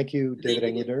 Mike. Thank you, David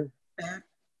Englander.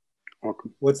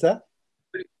 Welcome. What's that?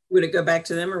 Would it go back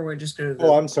to them, or we're just going to?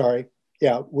 Oh, I'm sorry.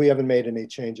 Yeah, we haven't made any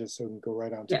changes, so we can go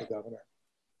right on to the governor.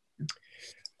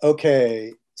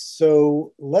 Okay,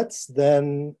 so let's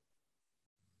then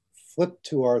flip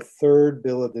to our third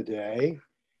bill of the day.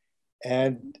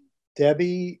 And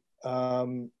Debbie,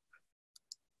 I'm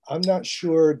not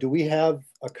sure, do we have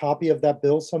a copy of that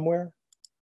bill somewhere?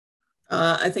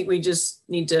 I think we just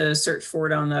need to search for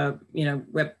it on the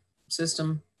web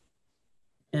system.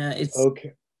 It's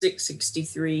okay.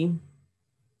 663.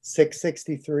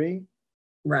 663.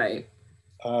 Right.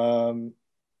 I'm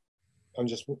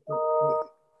just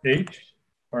H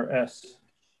or S?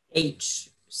 H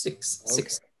 6. Okay.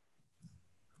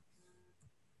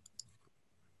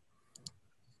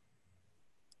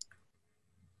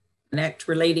 An act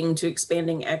relating to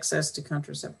expanding access to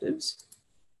contraceptives.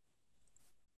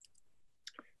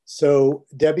 So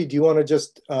Debbie, do you want to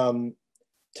just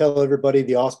tell everybody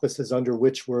the auspices under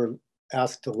which we're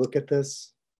asked to look at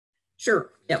this?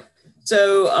 Sure, yep.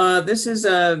 So this is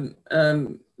a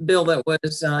bill that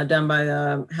was done by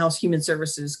the House Human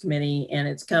Services Committee, and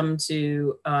it's come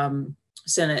to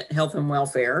Senate Health and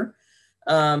Welfare.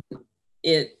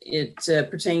 It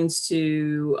pertains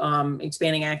to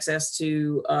expanding access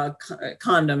to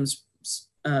condoms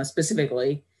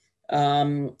specifically.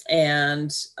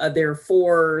 And there are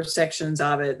 4 sections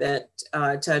of it that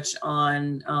touch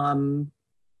on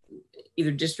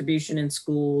either distribution in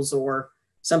schools or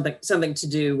something to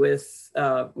do with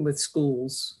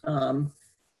schools.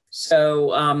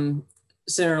 So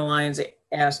Senator Lyons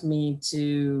asked me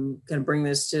to kind of bring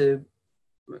this to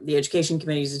the Education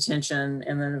Committee's attention.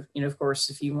 And then, of course,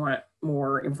 if you want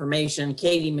more information,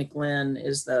 Katie McLinn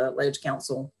is the Ledge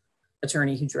Council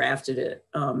attorney who drafted it.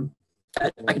 I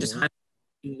can just highlight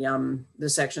the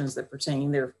sections that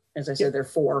pertain there. As I said, there are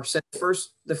 4. So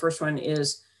the first one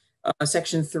is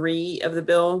section 3 of the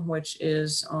bill, which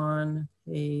is on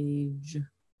page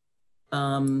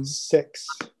 6.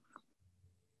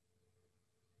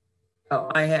 Oh,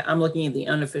 I'm looking at the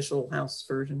unofficial House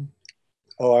version.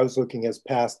 Oh, I was looking as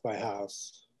passed by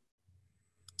House.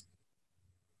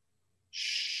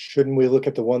 Shouldn't we look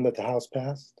at the one that the House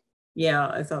passed? Yeah,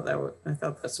 I thought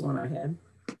that's the one I had.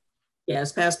 Yeah,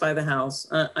 it's passed by the House.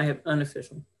 I have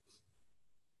unofficial.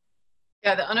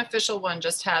 Yeah, the unofficial one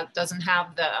just doesn't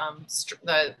have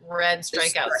the red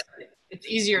strikeouts. It's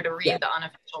easier to read the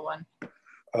unofficial one.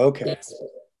 Okay. Yes.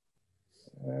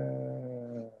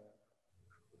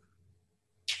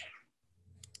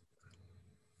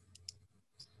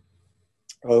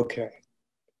 Okay.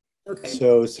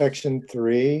 So section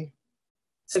 3.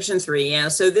 Section 3, yeah.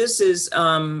 So this is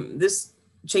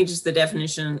changes the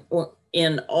definition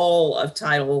in all of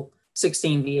Title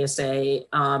 16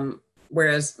 VSA,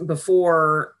 whereas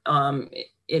before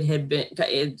it had been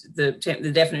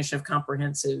the definition of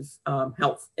comprehensive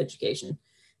health education.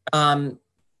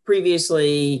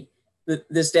 Previously,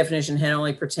 this definition had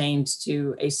only pertained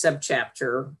to a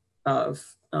subchapter of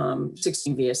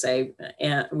 16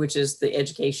 VSA, which is the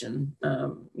education,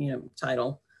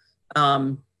 title.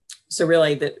 So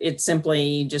really, that it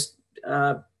simply just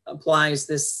applies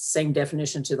this same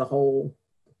definition to the whole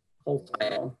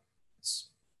title. It's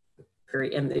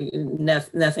very, and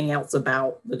nothing else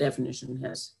about the definition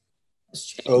has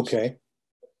changed. Okay.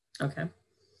 Okay.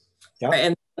 Yeah.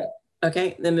 And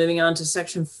okay, then moving on to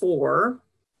section 4,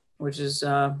 which is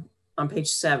on page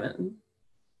 7.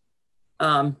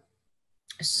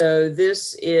 So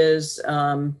this is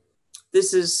the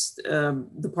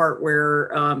part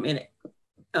where it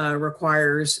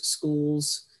requires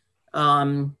schools,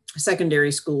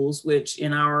 secondary schools, which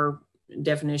in our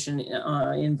definition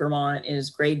in Vermont is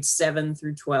grades 7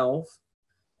 through 12,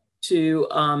 to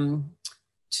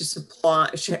supply,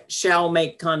 shall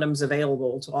make condoms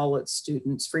available to all its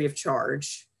students free of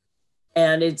charge.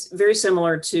 And it's very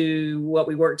similar to what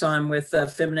we worked on with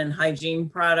feminine hygiene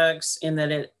products, in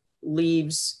that it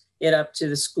leaves it up to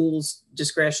the school's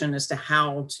discretion as to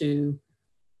how to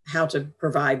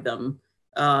provide them.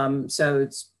 So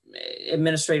it's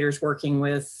administrators working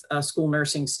with school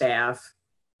nursing staff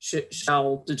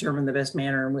shall determine the best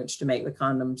manner in which to make the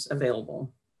condoms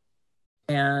available.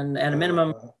 And at a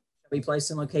minimum, be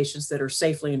placed in locations that are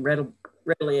safely and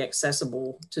readily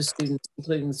accessible to students,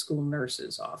 including the school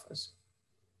nurse's office.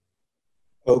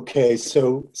 Okay,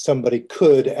 so somebody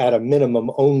could, at a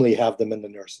minimum, only have them in the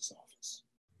nurse's office.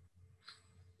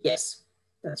 Yes,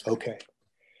 that's right. Okay.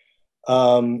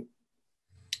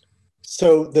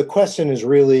 So the question is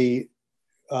really,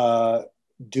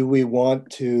 do we want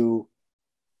to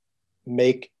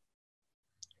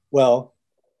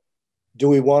do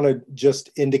we want to just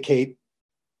indicate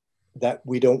that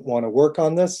we don't want to work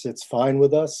on this? It's fine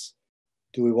with us.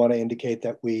 Do we want to indicate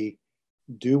that we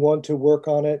do want to work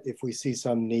on it if we see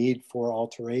some need for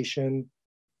alteration?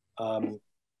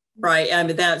 Right. I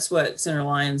mean, that's what Senator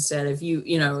Lyons said. If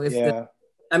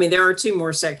I mean, there are 2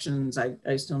 more sections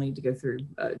I still need to go through.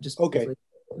 Just okay. briefly.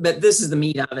 But this is the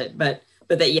meat of it. But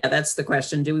that's the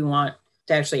question. Do we want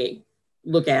to actually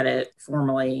look at it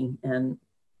formally, and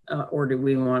or do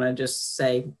we want to just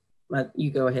say, let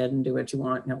you go ahead and do what you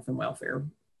want in health and welfare?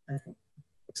 I think.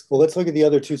 Well, let's look at the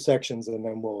other 2 sections and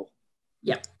then we'll.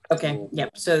 Yeah. Okay.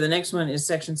 Yep. So the next one is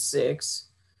section 6,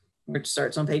 which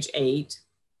starts on page 8.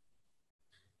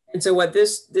 And so what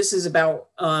this is about,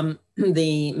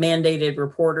 the mandated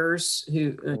reporters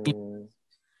who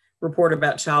report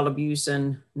about child abuse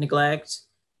and neglect.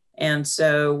 And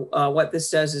so what this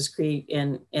does is create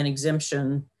an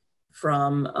exemption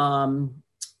from,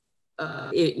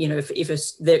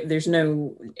 there's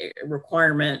no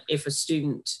requirement if a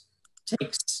student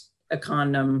takes a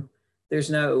condom. There's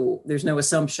no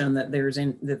assumption that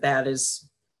that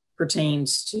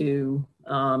pertains to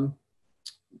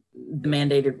the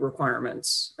mandated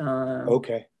requirements.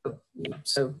 Okay. Yeah,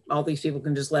 so all these people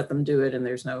can just let them do it, and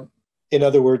there's no. In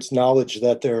other words, knowledge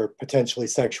that they're potentially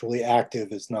sexually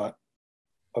active is not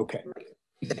okay.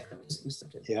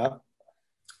 Exactly. Yeah.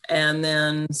 And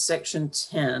then section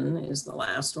 10 is the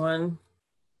last one,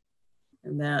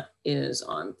 and that is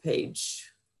on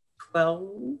page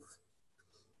 12.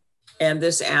 And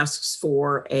this asks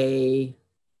for a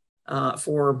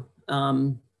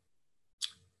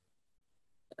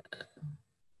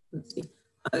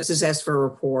this is asked for a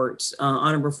report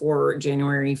on or before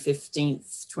January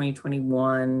 15th,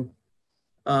 2021.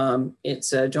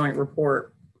 It's a joint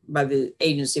report by the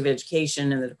Agency of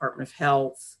Education and the Department of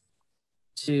Health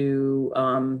to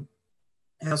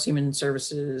House Human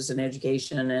Services and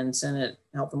Education and Senate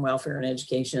Health and Welfare and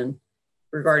Education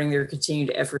regarding their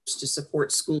continued efforts to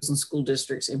support schools and school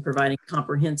districts in providing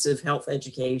comprehensive health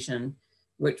education,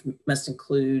 which must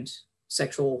include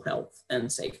sexual health and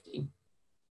safety.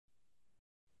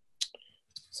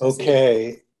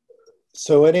 Okay.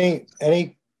 So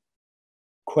any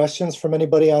questions from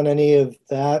anybody on any of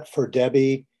that for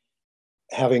Debbie,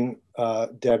 having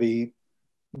Debbie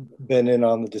been in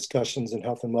on the discussions in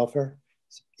health and welfare?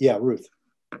 Yeah, Ruth.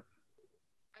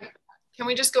 Can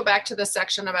we just go back to the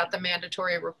section about the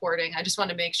mandatory reporting? I just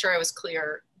want to make sure I was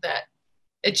clear that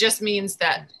it just means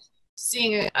that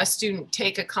seeing a student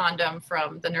take a condom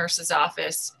from the nurse's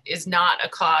office is not a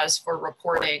cause for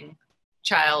reporting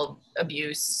child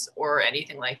abuse or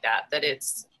anything like that, that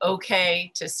it's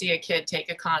okay to see a kid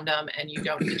take a condom and you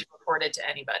don't need to report it to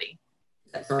anybody.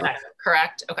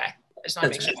 Correct? Okay. I just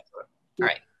want to make sure. All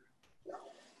right.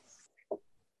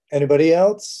 Anybody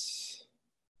else?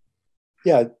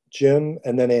 Yeah, Jim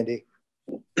and then Andy.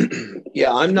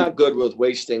 Yeah, I'm not good with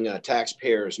wasting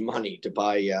taxpayers' money to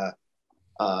buy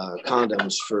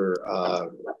condoms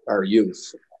for our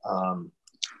youth,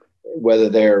 whether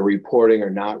they're reporting or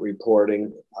not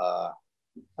reporting.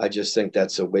 I just think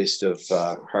that's a waste of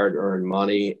hard-earned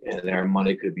money, and our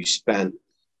money could be spent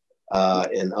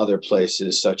in other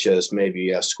places, such as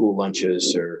maybe school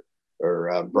lunches or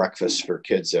breakfast for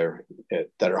kids that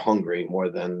are hungry, more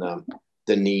than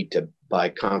the need to buy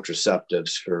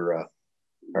contraceptives for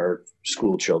our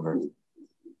school children.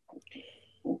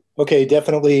 Okay,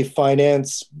 definitely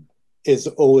finance is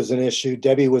always an issue.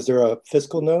 Debbie, was there a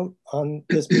fiscal note on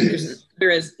this piece? There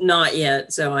is not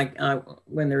yet. So I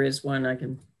when there is one, I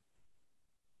can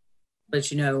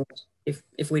let you know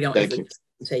if we don't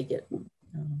take it.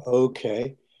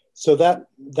 Okay, so that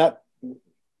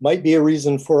might be a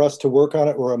reason for us to work on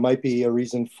it, or it might be a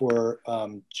reason for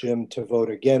Jim to vote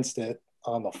against it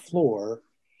on the floor.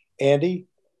 Andy?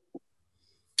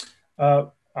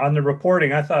 On the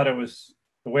reporting, I thought it was,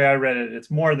 the way I read it, it's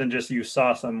more than just you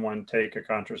saw someone take a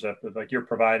contraceptive, like you're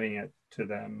providing it to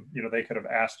them. You know, they could have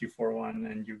asked you for one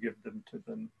and you give them to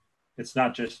them. It's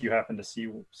not just you happen to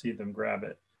see them grab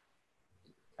it.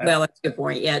 Well, that's a good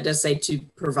point. Yeah, it does say to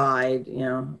provide, you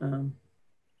know.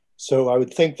 So I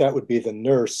would think that would be the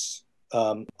nurse,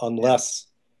 unless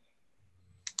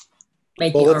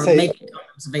Making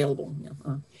condoms available.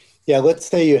 Yeah, let's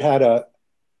say you had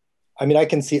I mean, I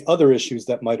can see other issues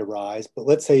that might arise, but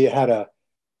let's say you had a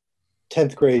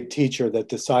 10th grade teacher that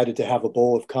decided to have a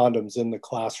bowl of condoms in the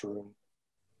classroom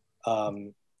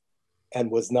and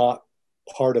was not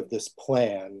part of this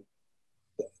plan.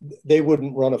 They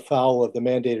wouldn't run afoul of the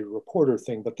mandated reporter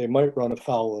thing, but they might run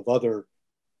afoul of other,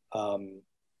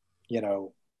 you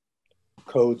know,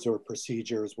 codes or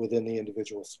procedures within the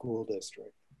individual school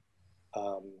district.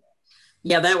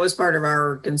 Yeah, that was part of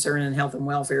our concern in health and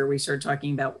welfare. We started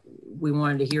talking about, we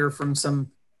wanted to hear from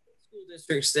some school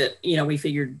districts that, you know, we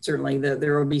figured certainly that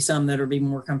there will be some that will be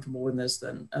more comfortable with this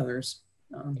than others.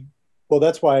 Well,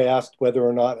 that's why I asked whether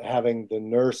or not having the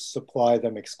nurse supply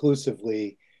them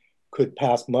exclusively could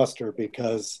pass muster,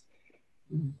 because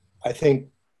I think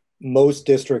most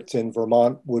districts in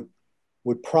Vermont would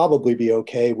probably be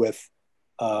okay with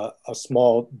a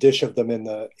small dish of them in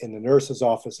the nurse's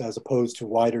office as opposed to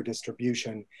wider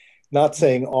distribution. Not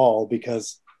saying all,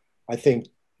 because I think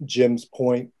Jim's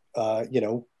point, you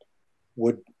know,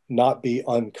 would not be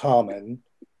uncommon,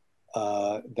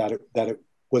 that it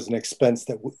was an expense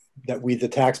that we the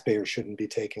taxpayers shouldn't be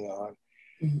taking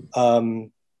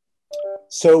on.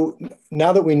 So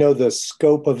now that we know the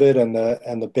scope of it and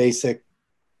the basic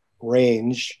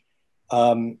range,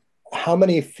 how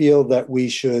many feel that we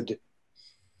should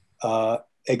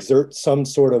exert some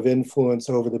sort of influence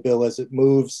over the bill as it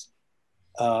moves,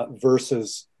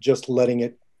 versus just letting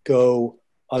it go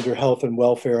under health and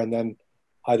welfare and then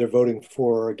either voting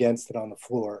for or against it on the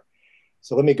floor?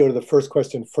 So let me go to the first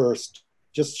question first.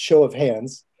 Just show of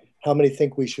hands, how many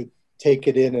think we should take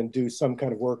it in and do some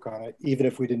kind of work on it, even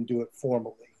if we didn't do it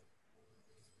formally?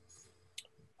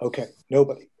 Okay,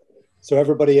 nobody. So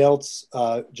everybody else,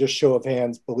 just show of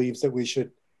hands, believes that we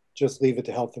should just leave it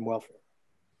to health and welfare.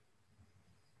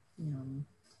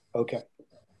 Okay,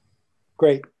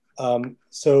 great.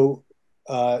 So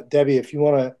Debbie, if you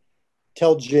want to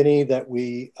tell Ginny that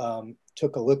we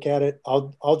took a look at it,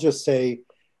 I'll just say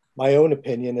my own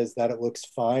opinion is that it looks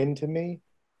fine to me.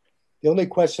 The only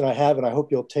question I have, and I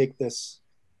hope you'll take this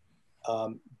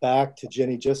back to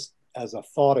Ginny just as a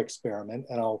thought experiment,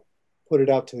 and I'll put it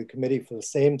out to the committee for the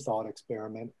same thought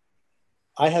experiment.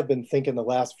 I have been thinking the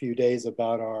last few days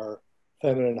about our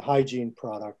feminine hygiene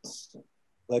products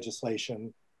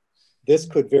legislation. This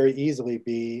could very easily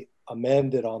be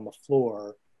amended on the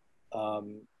floor,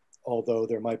 although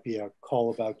there might be a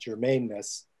call about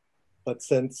germaneness. But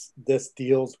since this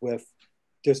deals with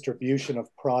distribution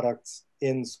of products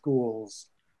in schools,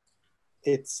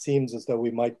 it seems as though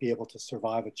we might be able to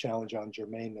survive a challenge on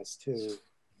germaneness too.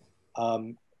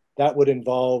 That would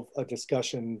involve a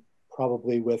discussion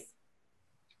probably with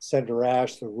Senator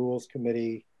Ash, the Rules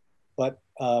Committee, but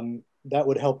that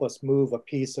would help us move a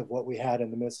piece of what we had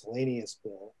in the miscellaneous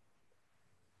bill.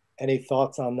 Any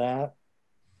thoughts on that?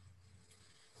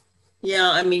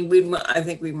 Yeah, I mean, I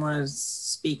think we want to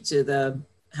speak to the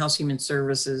House Human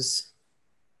Services,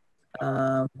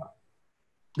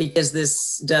 because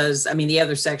this does, I mean, the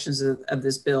other sections of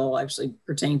this bill actually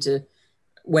pertain to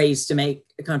ways to make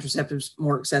contraceptives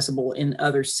more accessible in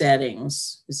other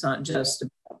settings. It's not just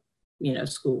about, you know,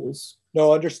 schools.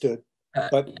 No, understood.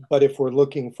 But if we're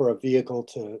looking for a vehicle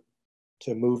to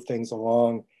to move things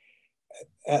along.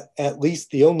 At least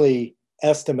the only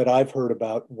estimate I've heard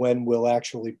about when we'll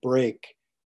actually break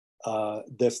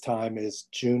this time is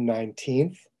June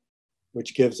 19th,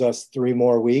 which gives us 3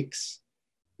 more weeks,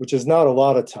 which is not a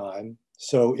lot of time.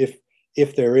 So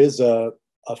if there is a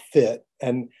fit,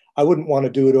 and I wouldn't want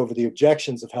to do it over the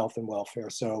objections of health and welfare.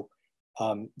 So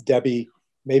Debbie,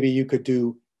 maybe you could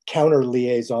do counter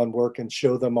liaison work and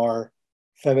show them our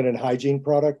feminine hygiene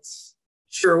products.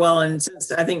 Sure. Well, and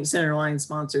since I think Senator Lyons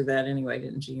sponsored that anyway,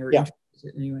 didn't she? Or yeah.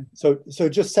 Anyway. So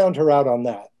just sound her out on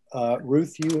that.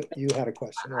 Ruth, you had a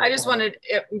question. I just wanted,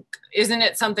 isn't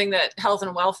it something that health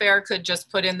and welfare could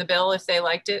just put in the bill if they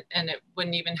liked it, and it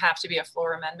wouldn't even have to be a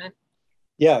floor amendment?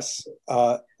 Yes,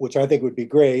 which I think would be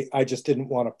great. I just didn't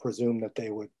want to presume that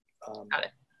they would. Got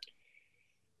it.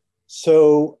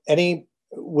 So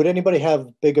would anybody have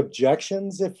big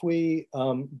objections if we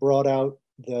brought out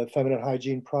the feminine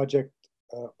hygiene project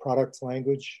products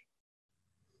language?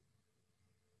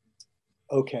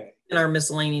 Okay. In our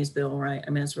miscellaneous bill, right? I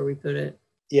mean, that's where we put it.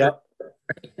 Yep.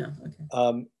 Right. Yeah.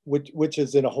 Okay. Which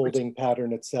is in a holding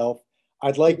pattern itself.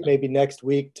 I'd like maybe next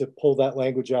week to pull that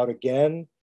language out again,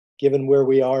 given where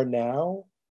we are now,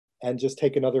 and just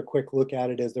take another quick look at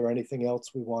it. Is there anything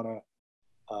else we want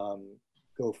to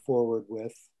go forward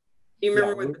with? Do you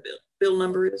remember what the bill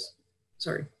number is?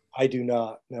 Sorry. I do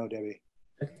not. No, Debbie.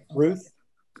 Okay. Ruth?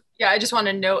 Yeah, I just want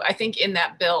to note, I think in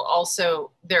that bill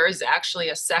also, there is actually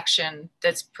a section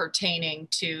that's pertaining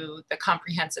to the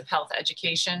comprehensive health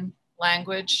education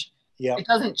language. Yeah. It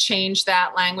doesn't change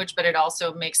that language, but it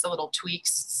also makes the little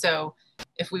tweaks. So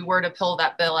if we were to pull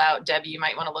that bill out, Debbie, you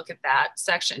might want to look at that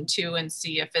section too and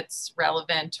see if it's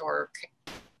relevant or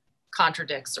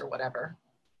contradicts or whatever.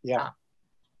 Yeah.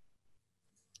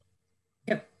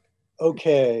 Yep.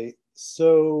 Okay,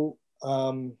 so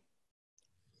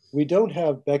we don't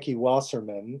have Becky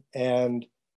Wasserman, and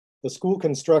the school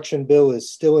construction bill is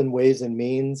still in Ways and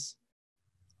Means.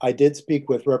 I did speak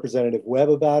with Representative Webb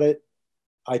about it.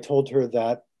 I told her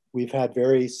that we've had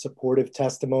very supportive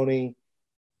testimony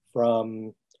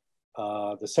from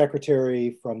the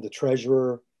secretary, from the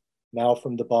treasurer, now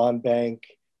from the bond bank,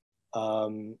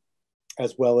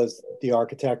 as well as the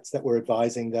architects that were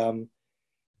advising them.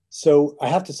 So I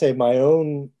have to say my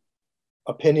own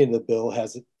opinion of the bill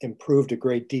has improved a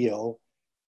great deal.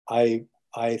 I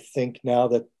think now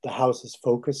that the House's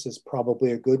focus is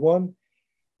probably a good one,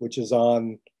 which is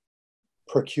on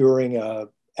procuring a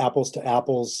apples to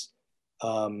apples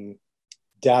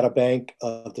data bank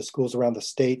of the schools around the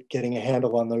state, getting a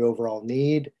handle on the overall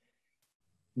need.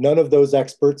 None of those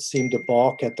experts seem to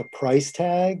balk at the price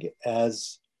tag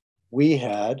as we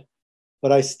had,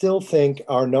 but I still think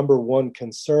our number one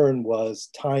concern was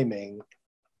timing,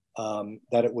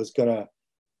 that it was gonna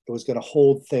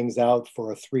hold things out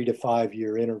for a 3 to 5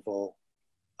 year interval.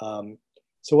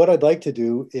 So what I'd like to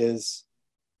do is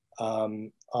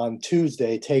on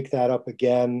Tuesday, take that up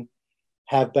again,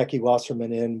 have Becky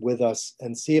Wasserman in with us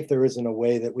and see if there isn't a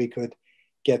way that we could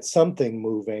get something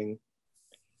moving.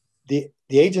 The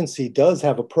agency does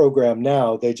have a program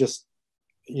now. They just,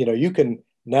 you can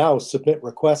now submit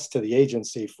requests to the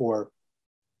agency for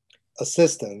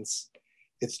assistance.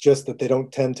 It's just that they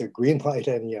don't tend to greenlight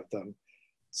any of them.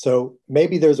 So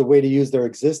maybe there's a way to use their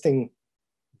existing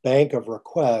bank of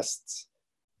requests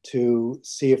to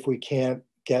see if we can't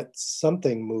get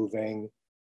something moving,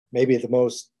 maybe the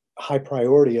most high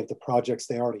priority of the projects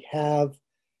they already have.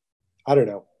 I don't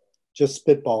know, just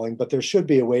spitballing, but there should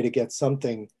be a way to get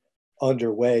something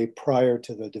underway prior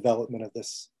to the development of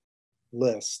this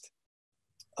list.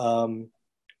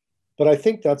 But I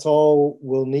think that's all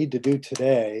we'll need to do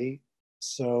today.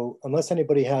 So unless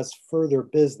anybody has further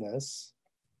business,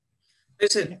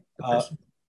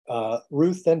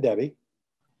 Ruth, then Debbie,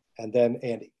 and then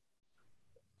Andy.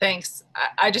 Thanks.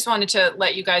 I just wanted to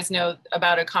let you guys know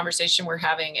about a conversation we're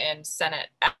having in Senate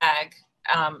Ag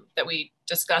that we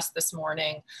discussed this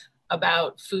morning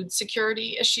about food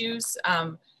security issues.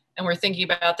 And we're thinking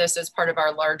about this as part of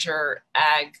our larger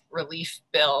ag relief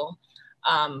bill.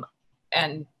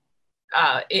 And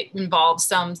it involves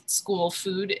some school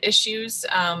food issues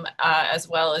as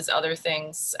well as other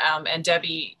things. And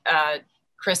Debbie,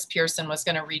 Chris Pearson was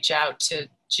going to reach out to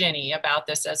Ginny about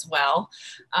this as well,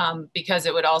 because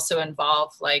it would also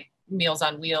involve like Meals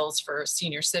on Wheels for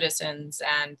senior citizens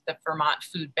and the Vermont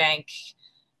Food Bank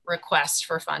request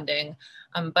for funding.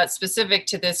 But specific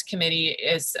to this committee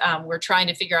is we're trying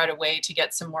to figure out a way to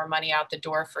get some more money out the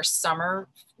door for summer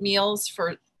meals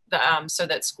for the, so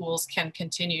that schools can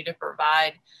continue to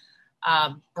provide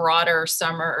broader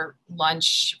summer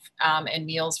lunch and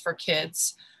meals for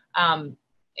kids.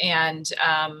 And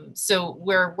so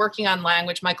we're working on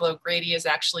language. Michael O'Grady is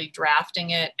actually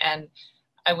drafting it, and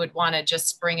I would want to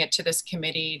just bring it to this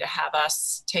committee to have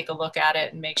us take a look at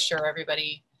it and make sure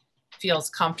everybody feels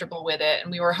comfortable with it.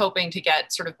 And we were hoping to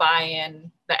get sort of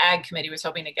buy-in. The Ag Committee was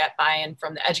hoping to get buy-in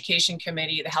from the Education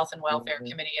Committee, the Health and Welfare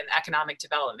Committee, and the Economic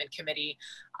Development Committee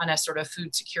on a sort of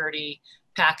food security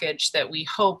package that we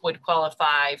hope would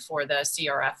qualify for the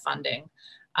CRF funding.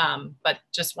 But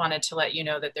just wanted to let you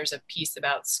know that there's a piece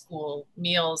about school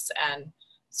meals and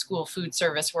school food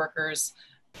service workers.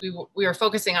 We are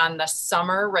focusing on the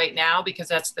summer right now because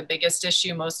that's the biggest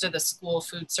issue. Most of the school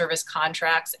food service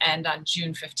contracts end on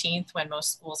June 15th when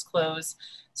most schools close.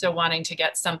 So wanting to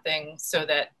get something so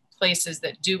that places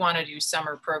that do want to do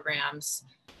summer programs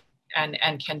and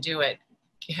can do it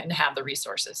can have the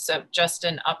resources. So just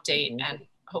an update, and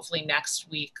hopefully next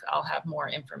week I'll have more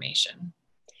information.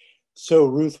 So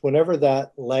Ruth, whenever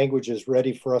that language is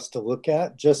ready for us to look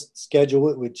at, just schedule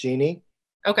it with Jeannie.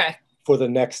 Okay. For the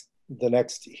next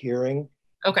hearing.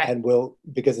 Okay. And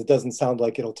because it doesn't sound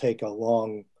like it'll take a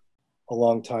long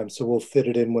time. So we'll fit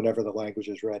it in whenever the language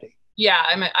is ready. Yeah,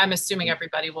 I'm assuming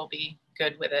everybody will be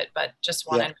good with it, but just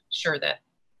want to make sure that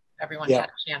everyone had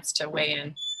a chance to weigh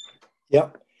in.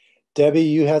 Yep. Debbie,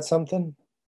 you had something?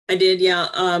 I did, yeah.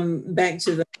 Back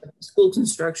to the school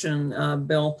construction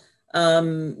bill.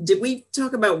 Did we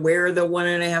talk about where the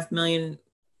 $1.5 million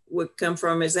would come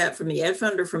from? Is that from the ed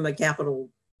fund or from the capital?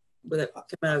 Would it come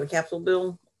out of the capital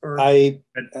bill? Or I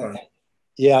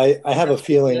have a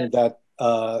feeling that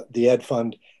the ed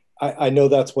fund, I know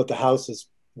that's what the House is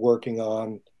working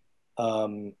on.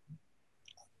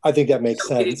 I think that makes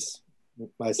sense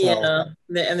myself.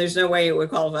 Yeah, and there's no way it would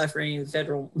qualify for any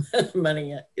federal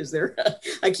money. Is there?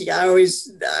 I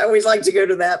always like to go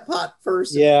to that pot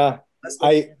first. Yeah,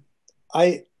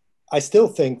 I still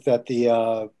think that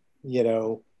the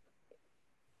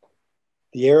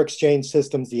the air exchange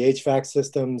systems, the HVAC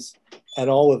systems, and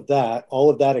all of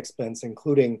that expense,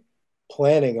 including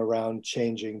planning around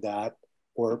changing that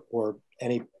or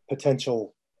any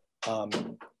potential,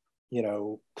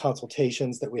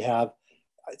 consultations that we have.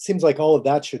 It seems like all of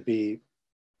that should be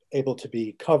able to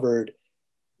be covered.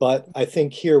 But I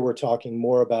think here we're talking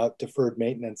more about deferred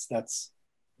maintenance. That's,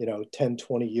 10,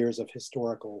 20 years of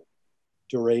historical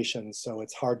duration. So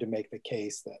it's hard to make the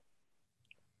case that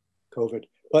COVID,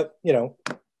 but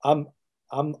I'm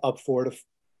up for it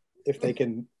if they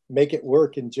can make it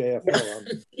work in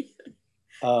JFO.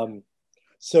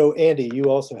 So Andy, you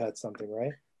also had something,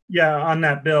 right? Yeah, on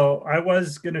that bill, I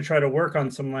was going to try to work on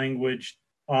some language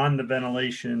on the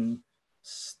ventilation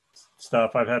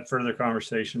stuff. I've had further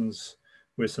conversations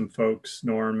with some folks,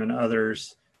 Norm and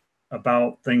others,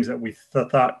 about things that we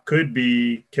thought could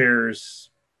be CARES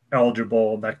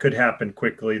eligible, that could happen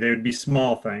quickly. They would be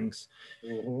small things,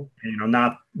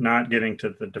 not getting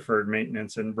to the deferred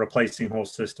maintenance and replacing whole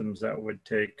systems that would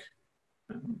take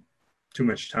too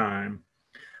much time.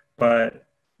 But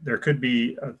there could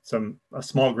be a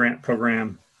small grant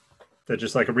program that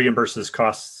just like reimburses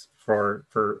costs for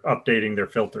updating their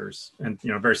filters, and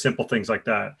very simple things like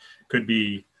that could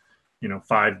be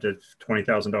 $5,000 to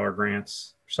 $20,000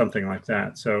 grants, something like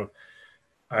that. So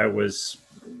I was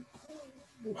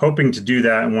hoping to do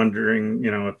that and wondering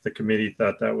if the committee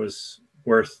thought that was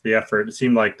worth the effort. It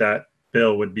seemed like that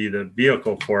bill would be the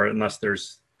vehicle for it, unless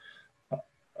there's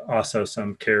also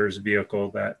some CARES vehicle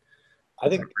that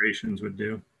operations would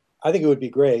do. I think it would be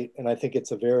great, and I think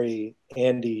it's a very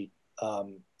Andy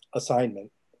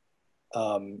assignment,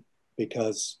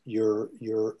 because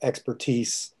your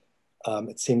expertise,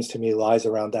 it seems to me, lies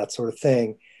around that sort of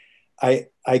thing.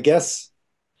 I guess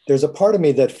there's a part of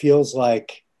me that feels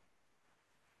like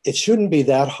it shouldn't be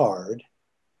that hard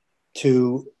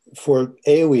for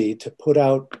AOE to put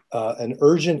out an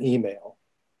urgent email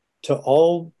to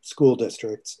all school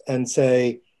districts and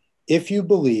say, if you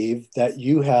believe that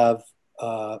you have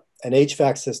an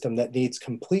HVAC system that needs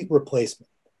complete replacement,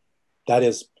 that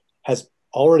has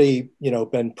already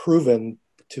been proven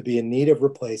to be in need of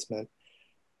replacement,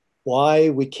 why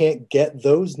we can't get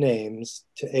those names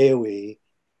to AOE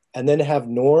and then have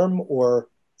Norm or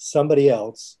somebody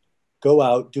else go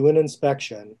out, do an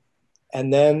inspection,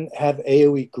 and then have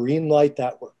AOE green light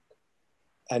that work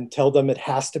and tell them it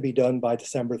has to be done by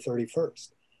December 31st.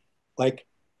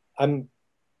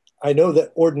 I know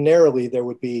that ordinarily there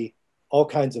would be all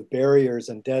kinds of barriers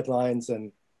and deadlines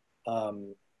and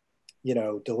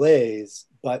delays,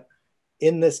 but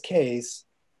in this case,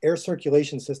 air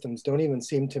circulation systems don't even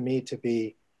seem to me to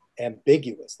be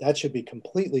ambiguous. That should be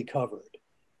completely covered.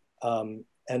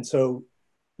 And so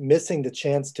missing the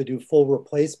chance to do full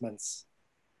replacements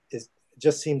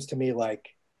just seems to me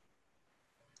like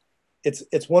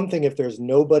it's one thing if there's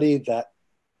nobody that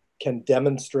can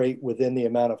demonstrate within the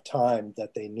amount of time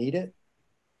that they need it,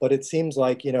 but it seems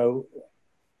like, you know,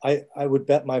 I would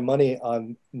bet my money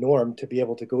on Norm to be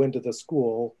able to go into the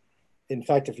school. In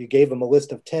fact, if you gave him a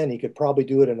list of 10, he could probably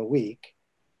do it in a week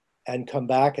and come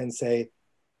back and say,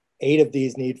 8 of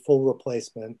these need full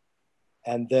replacement.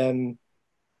 And then,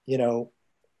 you know,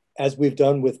 as we've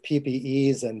done with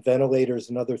PPEs and ventilators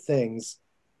and other things,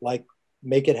 like,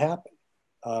 make it happen.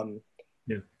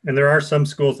 Yeah, and there are some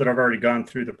schools that have already gone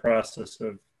through the process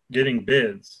of getting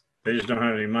bids. They just don't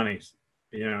have any money,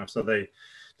 you know, so they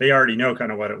already know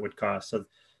kind of what it would cost. So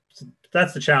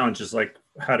that's the challenge, is like,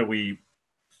 how do we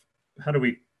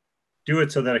do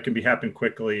it so that it can be happen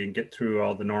quickly and get through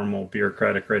all the normal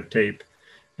bureaucratic red tape,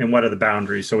 and what are the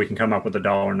boundaries so we can come up with a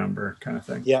dollar number kind of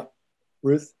thing. Yeah.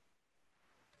 Ruth?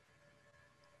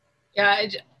 Yeah,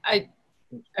 I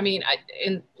mean,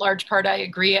 in large part, I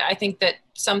agree. I think that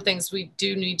some things we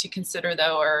do need to consider,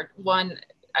 though, are one,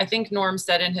 I think Norm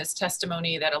said in his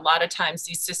testimony that a lot of times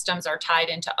these systems are tied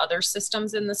into other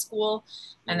systems in the school,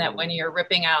 and that when you're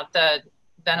ripping out the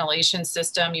ventilation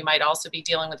system, you might also be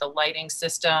dealing with a lighting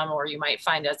system, or you might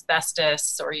find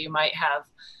asbestos, or you might have,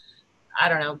 I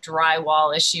don't know,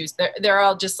 drywall issues. They're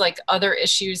all just like other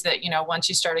issues that, you know, once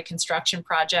you start a construction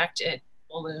project, it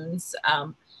balloons.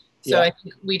 So yeah. I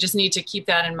think we just need to keep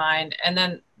that in mind. And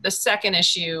then the second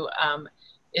issue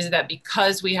is that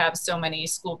because we have so many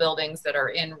school buildings that are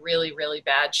in really, really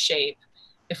bad shape,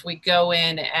 if we go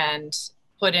in and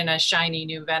put in a shiny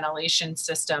new ventilation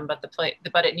system,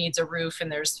 but it needs a roof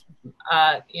and there's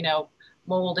you know,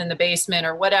 mold in the basement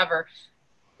or whatever,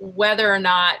 whether or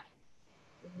not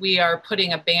we are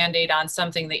putting a Band-Aid on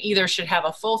something that either should have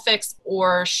a full fix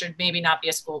or should maybe not be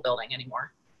a school building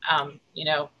anymore. You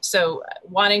know, so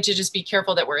wanting to just be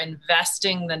careful that we're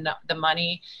investing the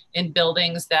money in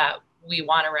buildings that we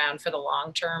want around for the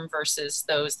long term versus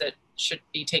those that should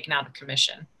be taken out of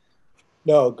commission.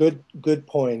 No, good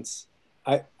points.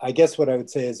 I guess what I would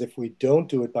say is if we don't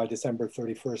do it by December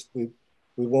 31st, we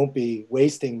won't be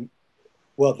wasting,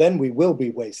 well, then we will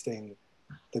be wasting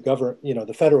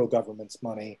the federal government's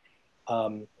money,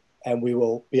 and we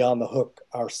will be on the hook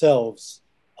ourselves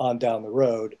on down the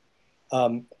road.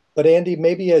 But Andy,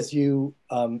 maybe as you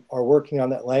are working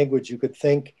on that language, you could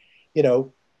think, you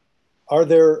know,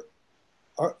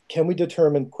 can we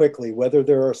determine quickly whether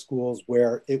there are schools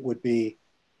where it would be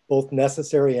both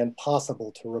necessary and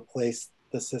possible to replace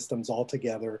the systems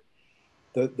altogether?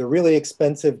 The really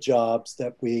expensive jobs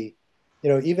that we, you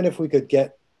know, even if we could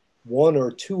get 1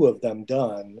 or 2 of them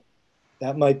done,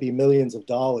 that might be millions of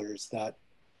dollars that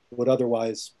would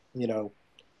otherwise, you know,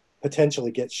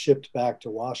 potentially get shipped back to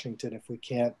Washington if we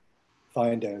can't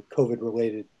find a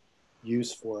COVID-related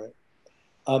use for it.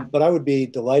 But I would be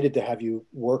delighted to have you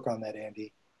work on that,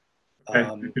 Andy.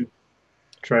 You can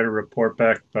try to report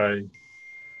back by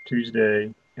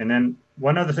Tuesday. And then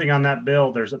one other thing on that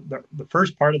bill, there's the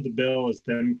first part of the bill is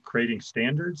them creating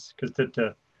standards, because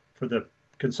for the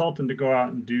consultant to go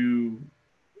out and do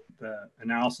the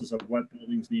analysis of what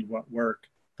buildings need what work,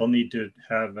 they'll need to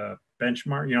have a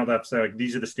benchmark. You know, that's like,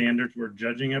 these are the standards we're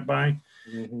judging it by.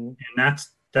 Mm-hmm. And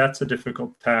that's a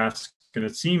difficult task. And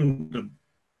it seemed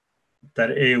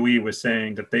that AOE was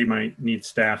saying that they might need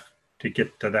staff to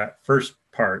get to that first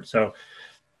part. So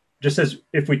just as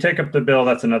if we take up the bill,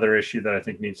 that's another issue that I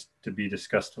think needs to be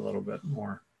discussed a little bit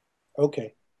more.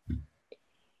 Okay.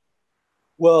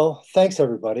 Well, thanks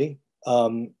everybody.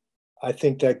 I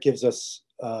think that gives us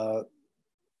 3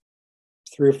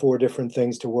 or 4 different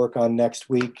things to work on next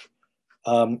week.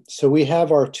 So we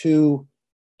have our 2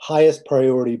 highest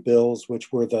priority bills,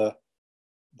 which were the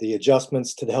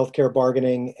adjustments to the healthcare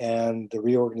bargaining and the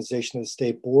reorganization of the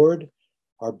state board,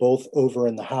 are both over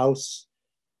in the House.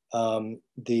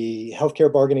 The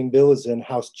healthcare bargaining bill is in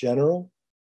House General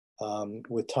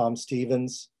with Tom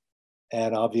Stevens,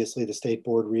 and obviously the state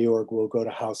board reorg will go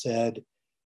to House Ed.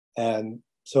 And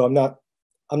so I'm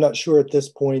not sure at this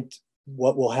point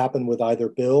what will happen with either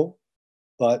bill,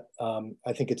 but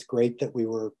I think it's great that we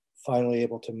were finally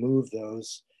able to move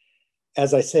those.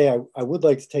 As I say, I would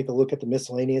like to take a look at the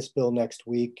miscellaneous bill next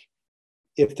week.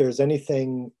 If there's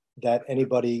anything that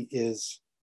anybody is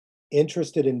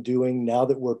interested in doing now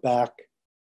that we're back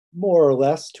more or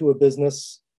less to a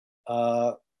business,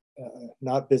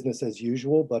 not business as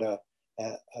usual, but a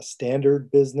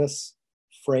standard business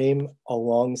frame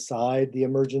alongside the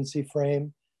emergency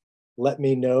frame, let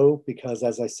me know, because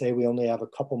as I say, we only have a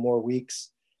couple more weeks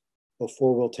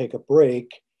before we'll take a break.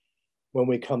 When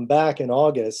we come back in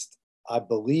August, I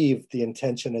believe the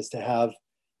intention is to have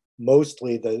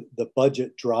mostly the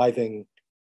budget driving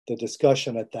the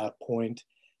discussion at that point.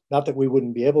 Not that we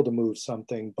wouldn't be able to move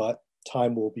something, but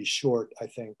time will be short, I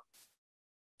think.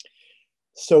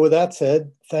 So with that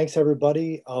said, thanks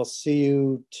everybody. I'll see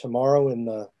you tomorrow in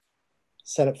the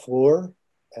Senate floor.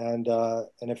 And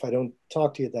if I don't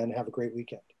talk to you then, have a great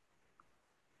weekend.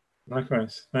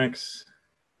 Likewise. Thanks.